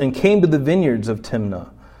says, and came to the vineyards of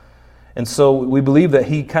Timnah. And so we believe that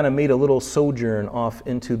he kind of made a little sojourn off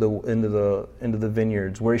into the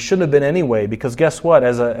vineyards, where he shouldn't have been anyway. Because guess what?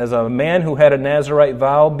 As a man who had a Nazirite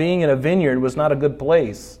vow, being in a vineyard was not a good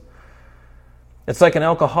place. It's like an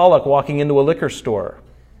alcoholic walking into a liquor store.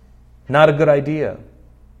 Not a good idea.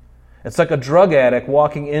 It's like a drug addict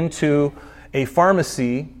walking into a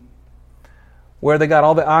pharmacy where they got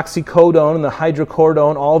all the oxycodone and the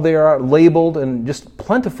hydrocodone, all there labeled in just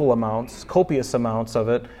plentiful amounts, copious amounts of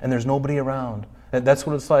it, and there's nobody around. That's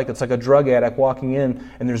what it's like. It's like a drug addict walking in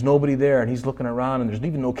and there's nobody there, and he's looking around and there's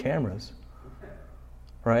even no cameras.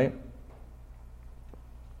 Right?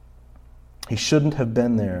 He shouldn't have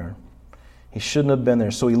been there. He shouldn't have been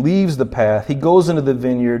there. So he leaves the path. He goes into the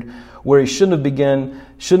vineyard where he shouldn't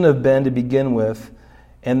have been to begin with.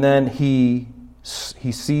 And then he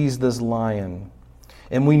sees this lion.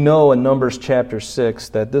 And we know in Numbers chapter 6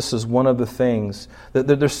 that this is one of the things, that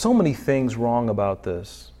there's so many things wrong about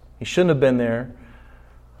this. He shouldn't have been there.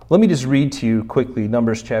 Let me just read to you quickly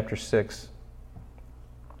Numbers chapter 6.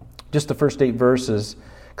 Just the first 8 verses.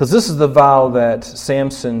 Because this is the vow that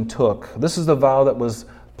Samson took. This is the vow that was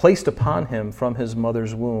placed upon him from his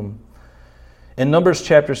mother's womb. In Numbers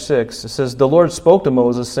chapter 6, it says, the Lord spoke to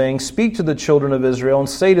Moses, saying, speak to the children of Israel and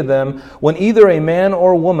say to them, when either a man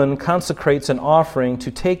or woman consecrates an offering to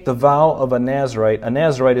take the vow of a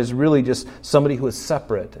Nazirite is really just somebody who is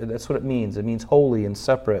separate. That's what it means. It means holy and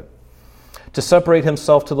separate. To separate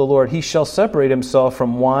himself to the Lord, he shall separate himself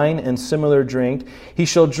from wine and similar drink. He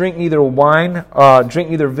shall drink neither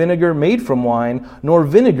vinegar made from wine, nor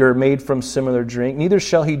vinegar made from similar drink. Neither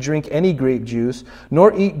shall he drink any grape juice,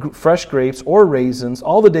 nor eat fresh grapes or raisins.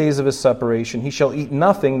 All the days of his separation he shall eat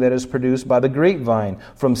nothing that is produced by the grapevine,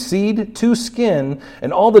 from seed to skin,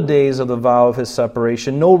 and all the days of the vow of his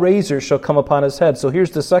separation no razor shall come upon his head. So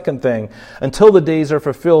here's the second thing. Until the days are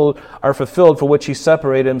fulfilled for which he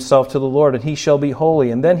separated himself to the Lord, and he shall be holy.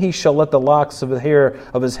 And then he shall let the locks of the hair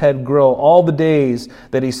of his head grow. All the days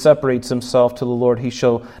that he separates himself to the Lord, he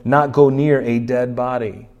shall not go near a dead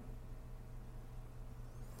body.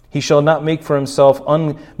 He shall not make himself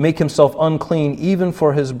unclean, even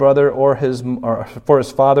for his brother or for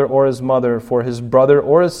his father or his mother, for his brother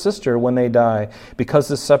or his sister when they die, because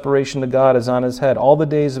his separation to God is on his head. All the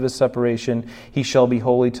days of his separation he shall be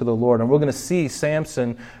holy to the Lord. And we're going to see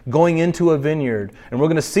Samson going into a vineyard, and we're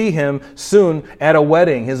going to see him soon at a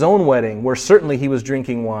wedding, his own wedding, where certainly he was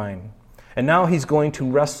drinking wine. And now he's going to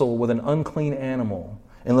wrestle with an unclean animal.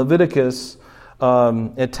 In Leviticus,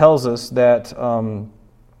 it tells us that an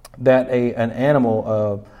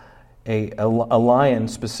animal, a lion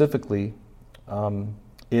specifically,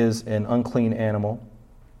 is an unclean animal.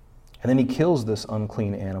 And then he kills this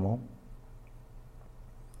unclean animal.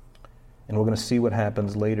 And we're going to see what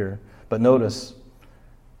happens later. But notice,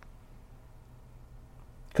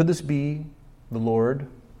 could this be the Lord,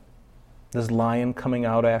 this lion coming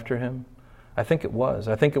out after him? I think it was.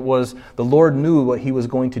 I think it was the Lord knew what he was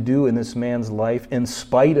going to do in this man's life in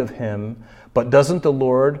spite of him. But doesn't the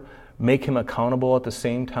Lord make him accountable at the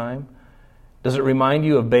same time? Does it remind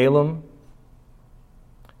you of Balaam?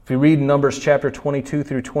 If you read Numbers chapter 22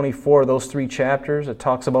 through 24, those 3 chapters, it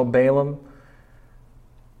talks about Balaam,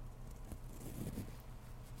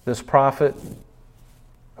 this prophet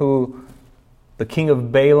who the king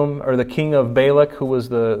of Balaam, or the king of Balak, who was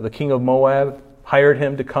the king of Moab, hired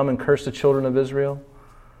him to come and curse the children of Israel.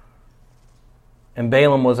 And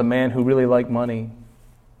Balaam was a man who really liked money.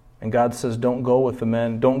 And God says, don't go with the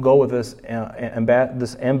men. Don't go with this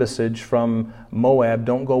embassage from Moab.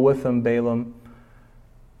 Don't go with them, Balaam.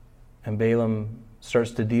 And Balaam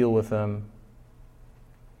starts to deal with them.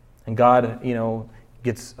 And God,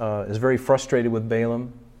 is very frustrated with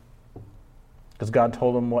Balaam because God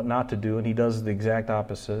told him what not to do, and he does the exact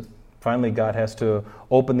opposite. Finally, God has to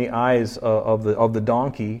open the eyes of the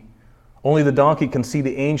donkey. Only the donkey can see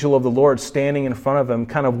the angel of the Lord standing in front of him,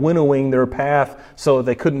 kind of winnowing their path so that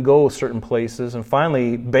they couldn't go certain places. And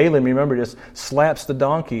finally, Balaam, remember, just slaps the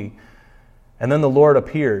donkey. And then the Lord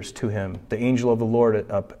appears to him. The angel of the Lord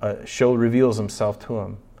reveals himself to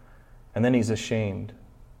him. And then he's ashamed.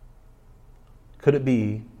 Could it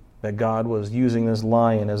be that God was using this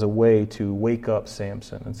lion as a way to wake up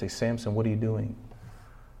Samson and say, Samson, what are you doing?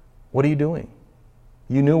 What are you doing?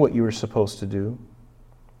 You knew what you were supposed to do.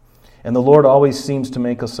 And the Lord always seems to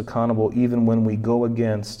make us accountable even when we go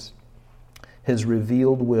against His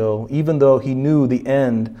revealed will, even though He knew the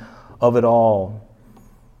end of it all.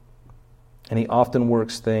 And He often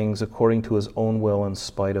works things according to His own will in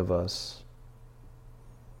spite of us.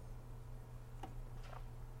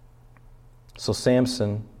 So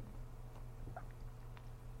Samson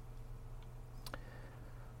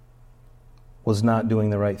was not doing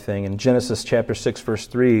the right thing. In Genesis chapter 6, verse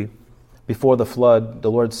 3, before the flood,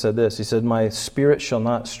 the Lord said this. He said, my spirit shall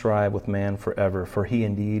not strive with man forever, for he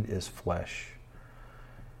indeed is flesh.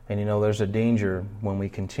 And there's a danger when we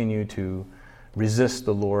continue to resist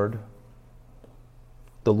the Lord.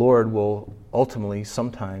 The Lord will ultimately,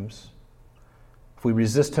 sometimes, if we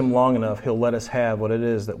resist Him long enough, He'll let us have what it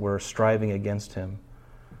is that we're striving against Him.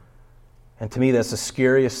 And to me, that's the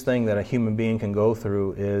scariest thing that a human being can go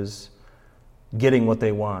through is getting what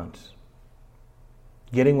they want.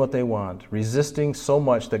 Getting what they want. Resisting so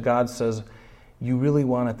much that God says, you really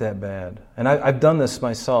want it that bad. And I've done this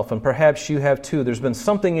myself, and perhaps you have too. There's been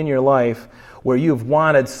something in your life where you've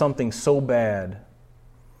wanted something so bad,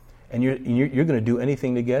 and you're going to do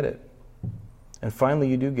anything to get it. And finally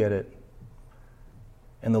you do get it.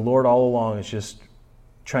 And the Lord all along is just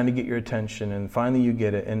trying to get your attention, and finally you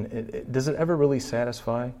get it. And does it ever really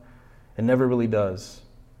satisfy? It never really does.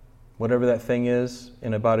 Whatever that thing is,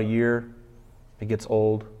 in about a year, it gets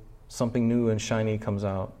old. Something new and shiny comes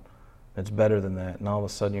out. It's better than that. And all of a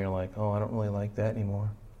sudden you're like, oh, I don't really like that anymore.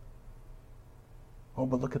 Oh,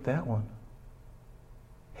 but look at that one.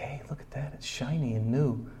 Hey, look at that. It's shiny and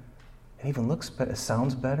new. It even looks better. It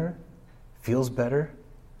sounds better. Feels better.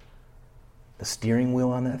 The steering wheel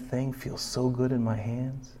on that thing feels so good in my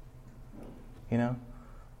hands.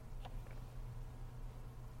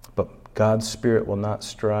 But God's Spirit will not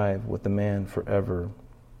strive with the man forever.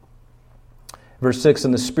 Verse 6,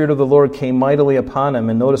 and the Spirit of the Lord came mightily upon him,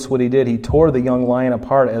 and notice what He did. He tore the young lion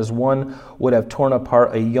apart as one would have torn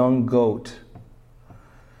apart a young goat,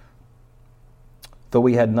 though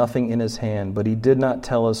he had nothing in his hand. But he did not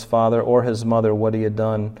tell his father or his mother what he had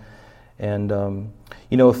done. And,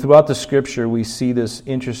 throughout the Scripture, we see this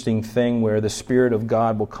interesting thing where the Spirit of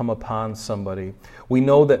God will come upon somebody. We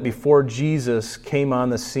know that before Jesus came on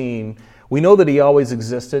the scene, we know that He always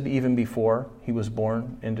existed even before He was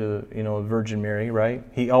born into, Virgin Mary, right?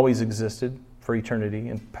 He always existed for eternity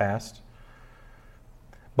and past.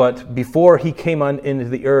 But before He came on into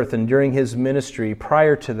the earth and during His ministry,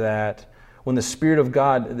 prior to that, when the Spirit of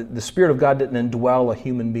God didn't indwell a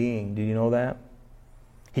human being. Did you know that?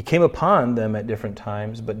 He came upon them at different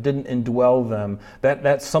times, but didn't indwell them.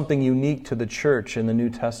 That's something unique to the church in the New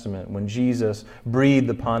Testament, when Jesus breathed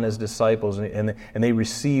upon His disciples and they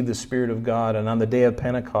received the Spirit of God. And on the day of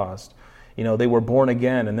Pentecost, they were born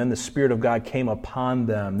again, and then the Spirit of God came upon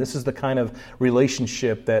them. This is the kind of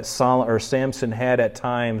relationship that Samson had at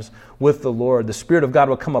times with the Lord. The Spirit of God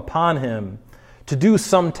would come upon him to do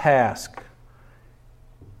some task.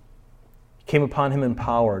 Came upon him in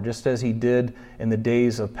power, just as He did in the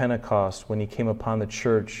days of Pentecost when He came upon the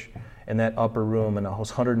church in that upper room and those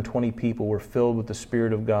 120 people were filled with the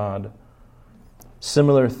Spirit of God.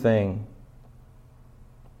 Similar thing.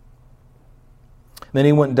 Then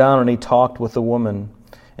he went down and he talked with the woman,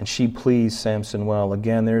 and she pleased Samson well.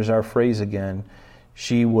 Again, there's our phrase again.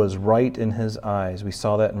 She was right in his eyes. We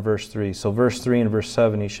saw that in verse 3. So verse 3 and verse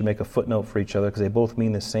 7, you should make a footnote for each other because they both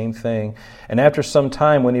mean the same thing. And after some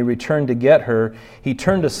time, when he returned to get her, he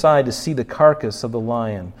turned aside to see the carcass of the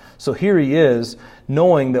lion. So here he is,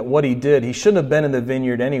 knowing that what he did, he shouldn't have been in the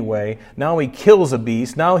vineyard anyway. Now he kills a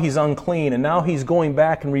beast. Now he's unclean. And now he's going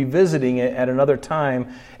back and revisiting it at another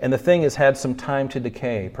time. And the thing has had some time to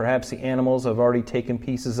decay. Perhaps the animals have already taken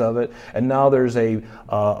pieces of it. And now there's a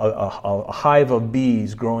hive of bees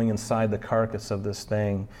bees growing inside the carcass of this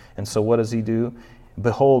thing. And so what does he do?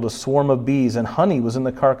 Behold, a swarm of bees, and honey was in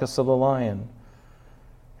the carcass of the lion.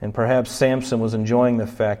 And perhaps Samson was enjoying the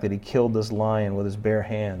fact that he killed this lion with his bare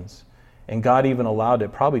hands. And God even allowed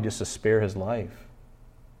it probably just to spare his life.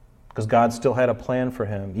 Because God still had a plan for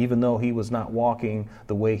him, even though he was not walking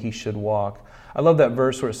the way he should walk. I love that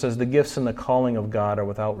verse where it says, the gifts and the calling of God are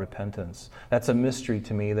without repentance. That's a mystery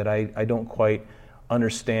to me that I don't quite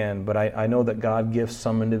understand, but I know that God gifts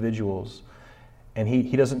some individuals, and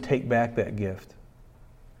he doesn't take back that gift.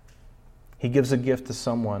 He gives a gift to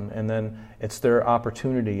someone, and then it's their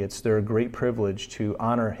opportunity, it's their great privilege to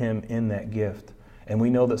honor him in that gift. And we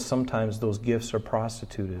know that sometimes those gifts are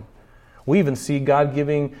prostituted. We even see God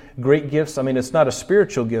giving great gifts. I mean, it's not a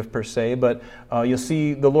spiritual gift per se, but you'll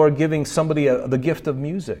see the Lord giving somebody the gift of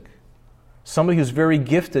music. Somebody who's very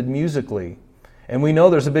gifted musically. And we know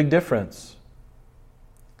there's a big difference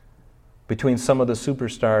between some of the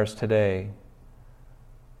superstars today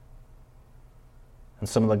and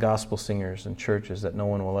some of the gospel singers in churches that no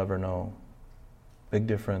one will ever know. Big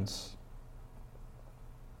difference.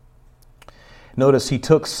 Notice he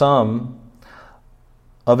took some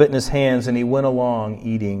of it in his hands, and he went along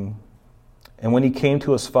eating. And when he came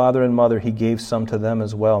to his father and mother, he gave some to them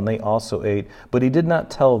as well, and they also ate. But he did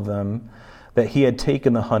not tell them that he had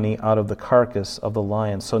taken the honey out of the carcass of the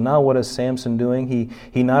lion. So now what is Samson doing?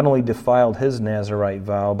 He not only defiled his Nazirite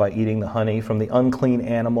vow by eating the honey from the unclean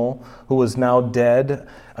animal who was now dead,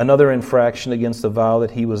 another infraction against the vow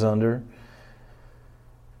that he was under.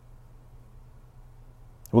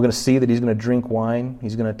 We're going to see that he's going to drink wine.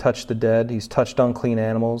 He's going to touch the dead. He's touched unclean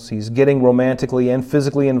animals. He's getting romantically and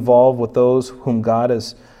physically involved with those whom God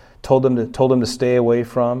has told him to stay away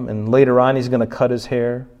from. And later on, he's going to cut his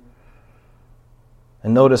hair.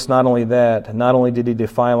 And notice not only that, not only did he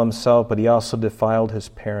defile himself, but he also defiled his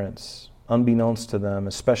parents, unbeknownst to them,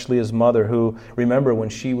 especially his mother, who, remember, when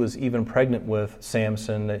she was even pregnant with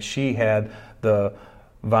Samson, that she had the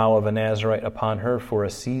vow of a Nazirite upon her for a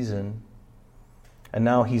season. And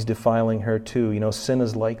now he's defiling her too. You know, sin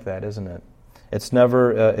is like that, isn't it? It's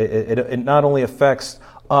never. It not only affects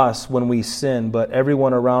us when we sin, but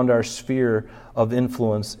everyone around our sphere of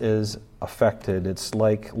influence is affected. It's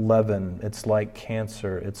like leaven. It's like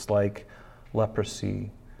cancer. It's like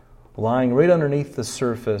leprosy, lying right underneath the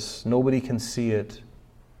surface. Nobody can see it,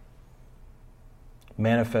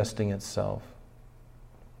 manifesting itself.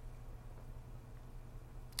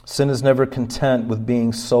 Sin is never content with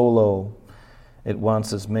being solo. It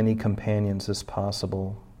wants as many companions as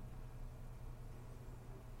possible.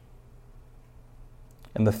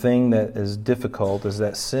 And the thing that is difficult is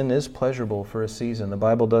that sin is pleasurable for a season. The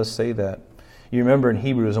Bible does say that. You remember in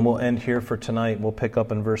Hebrews, and we'll end here for tonight. We'll pick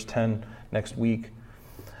up in verse 10 next week.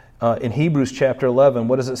 In Hebrews chapter 11,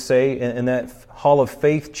 what does it say in that Hall of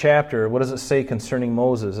Faith chapter? What does it say concerning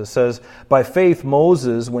Moses? It says, by faith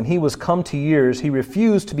Moses, when he was come to years, he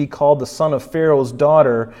refused to be called the son of Pharaoh's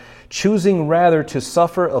daughter, choosing rather to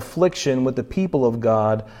suffer affliction with the people of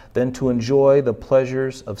God than to enjoy the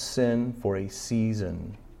pleasures of sin for a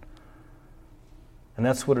season. And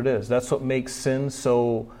that's what it is. That's what makes sin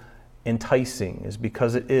so enticing, is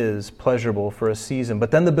because it is pleasurable for a season.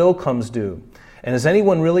 But then the bill comes due. And is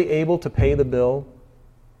anyone really able to pay the bill?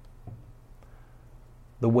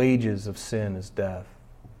 The wages of sin is death.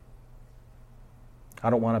 I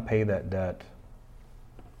don't want to pay that debt.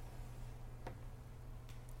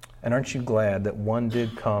 And aren't you glad that one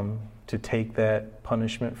did come to take that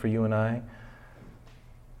punishment for you and I?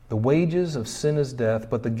 The wages of sin is death,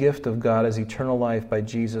 but the gift of God is eternal life by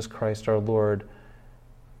Jesus Christ our Lord.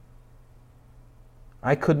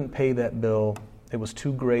 I couldn't pay that bill. It was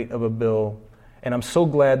too great of a bill. And I'm so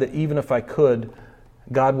glad that even if I could,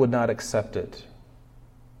 God would not accept it.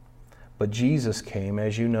 But Jesus came,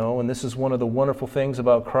 as you know, and this is one of the wonderful things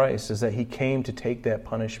about Christ, is that he came to take that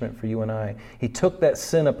punishment for you and I. He took that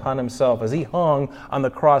sin upon himself. As he hung on the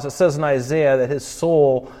cross, it says in Isaiah that his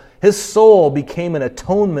soul became an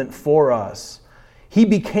atonement for us. He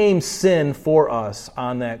became sin for us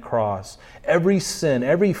on that cross. Every sin,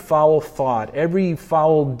 every foul thought, every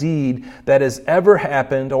foul deed that has ever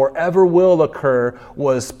happened or ever will occur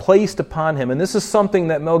was placed upon him. And this is something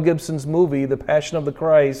that Mel Gibson's movie, The Passion of the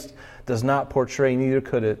Christ, does not portray, neither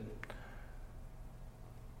could it.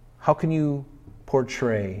 How can you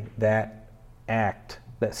portray that act,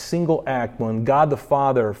 that single act when God the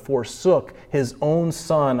Father forsook his own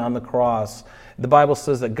Son on the cross? The Bible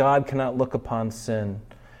says that God cannot look upon sin.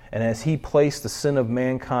 And as he placed the sin of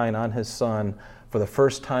mankind on his Son for the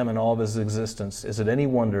first time in all of his existence, is it any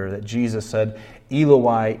wonder that Jesus said,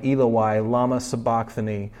 Eloi, Eloi, lama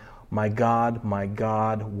sabachthani, my God,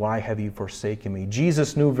 why have you forsaken me?"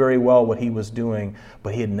 Jesus knew very well what he was doing,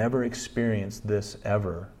 but he had never experienced this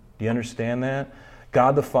ever. Do you understand that?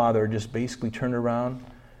 God the Father just basically turned around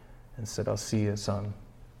and said, "I'll see you, son,"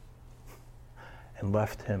 and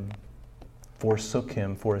left him, forsook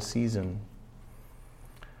him for a season.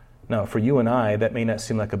 Now, for you and I, that may not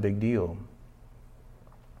seem like a big deal,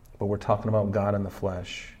 but we're talking about God in the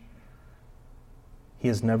flesh. He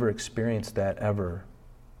has never experienced that ever.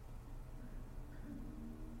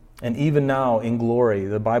 And even now in glory,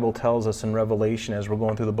 the Bible tells us in Revelation, as we're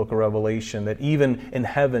going through the book of Revelation, that even in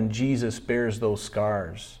heaven, Jesus bears those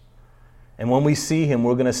scars. And when we see him,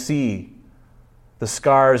 we're going to see the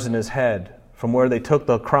scars in his head from where they took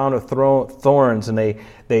the crown of thorns and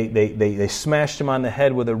they smashed him on the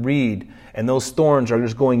head with a reed, and those thorns are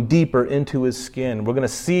just going deeper into his skin. We're going to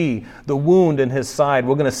see the wound in his side.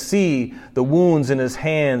 We're going to see the wounds in his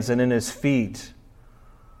hands and in his feet.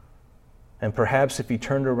 And perhaps if he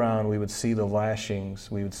turned around, we would see the lashings.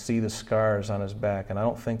 We would see the scars on his back. And I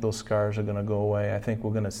don't think those scars are going to go away. I think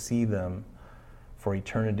we're going to see them for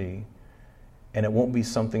eternity. And it won't be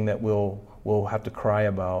something that we'll have to cry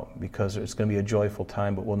about, because it's going to be a joyful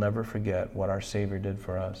time, but we'll never forget what our Savior did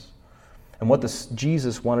for us. And what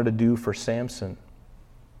Jesus wanted to do for Samson.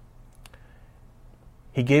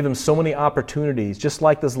 He gave him so many opportunities, just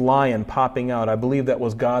like this lion popping out. I believe that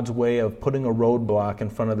was God's way of putting a roadblock in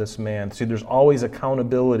front of this man. See, there's always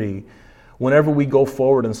accountability. Whenever we go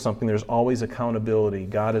forward in something, there's always accountability.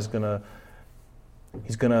 God is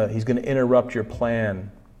He's gonna interrupt your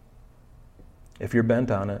plan if you're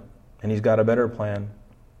bent on it, and He's got a better plan.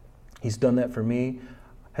 He's done that for me.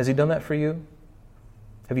 Has He done that for you?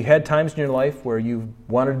 Have you had times in your life where you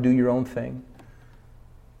wanted to do your own thing?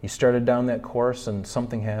 You started down that course and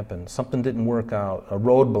something happened. Something didn't work out, a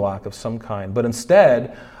roadblock of some kind. But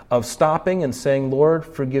instead of stopping and saying, "Lord,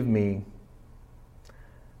 forgive me.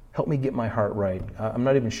 Help me get my heart right. I'm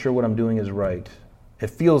not even sure what I'm doing is right. It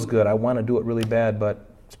feels good. I want to do it really bad, but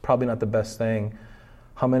it's probably not the best thing."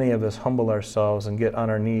 How many of us humble ourselves and get on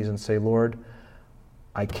our knees and say, "Lord,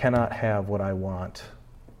 I cannot have what I want.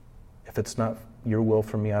 If it's not your will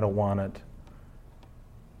for me, I don't want it."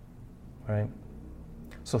 Right?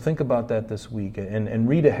 So think about that this week and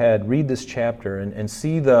read ahead, read this chapter and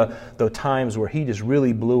see the times where he just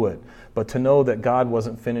really blew it. But to know that God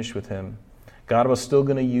wasn't finished with him. God was still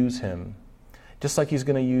going to use him. Just like He's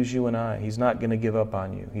going to use you and I. He's not going to give up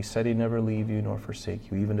on you. He said He'd never leave you nor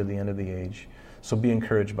forsake you, even to the end of the age. So be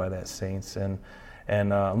encouraged by that, saints. And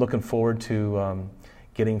looking forward to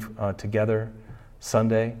getting together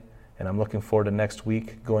Sunday. And I'm looking forward to next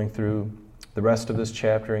week going through the rest of this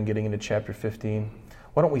chapter and getting into chapter 15.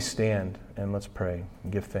 Why don't we stand and let's pray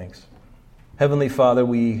and give thanks. Heavenly Father,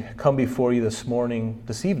 we come before you this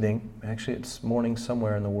evening. Actually, it's morning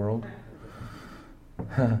somewhere in the world.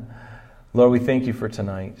 Lord, we thank you for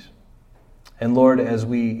tonight. And Lord, as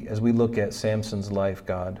we look at Samson's life,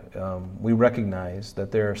 God, we recognize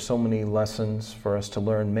that there are so many lessons for us to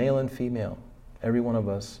learn, male and female, every one of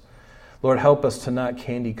us. Lord, help us to not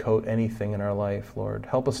candy coat anything in our life, Lord.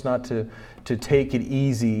 Help us not to take it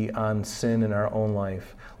easy on sin in our own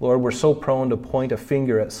life. Lord, we're so prone to point a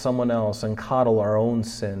finger at someone else and coddle our own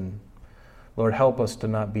sin. Lord, help us to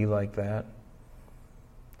not be like that.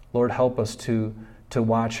 Lord, help us to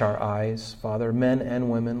watch our eyes, Father, men and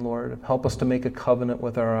women, Lord. Help us to make a covenant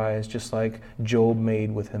with our eyes, just like Job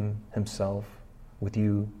made with himself, with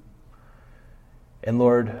you. And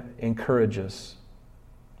Lord, encourage us.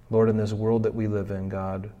 Lord, in this world that we live in,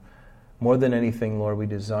 God, more than anything, Lord, we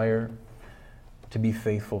desire to be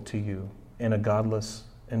faithful to you in a godless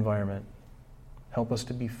environment. Help us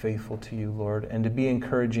to be faithful to you, Lord, and to be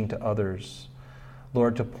encouraging to others.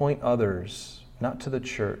 Lord, to point others, not to the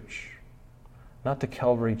church, not to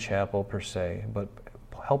Calvary Chapel per se, but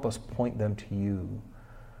help us point them to you.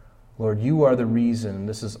 Lord, you are the reason.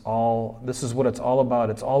 This is what it's all about.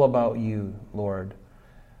 It's all about you, Lord.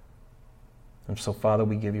 And so, Father,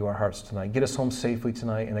 we give you our hearts tonight. Get us home safely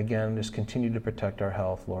tonight. And again, just continue to protect our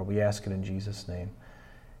health, Lord. We ask it in Jesus' name.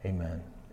 Amen.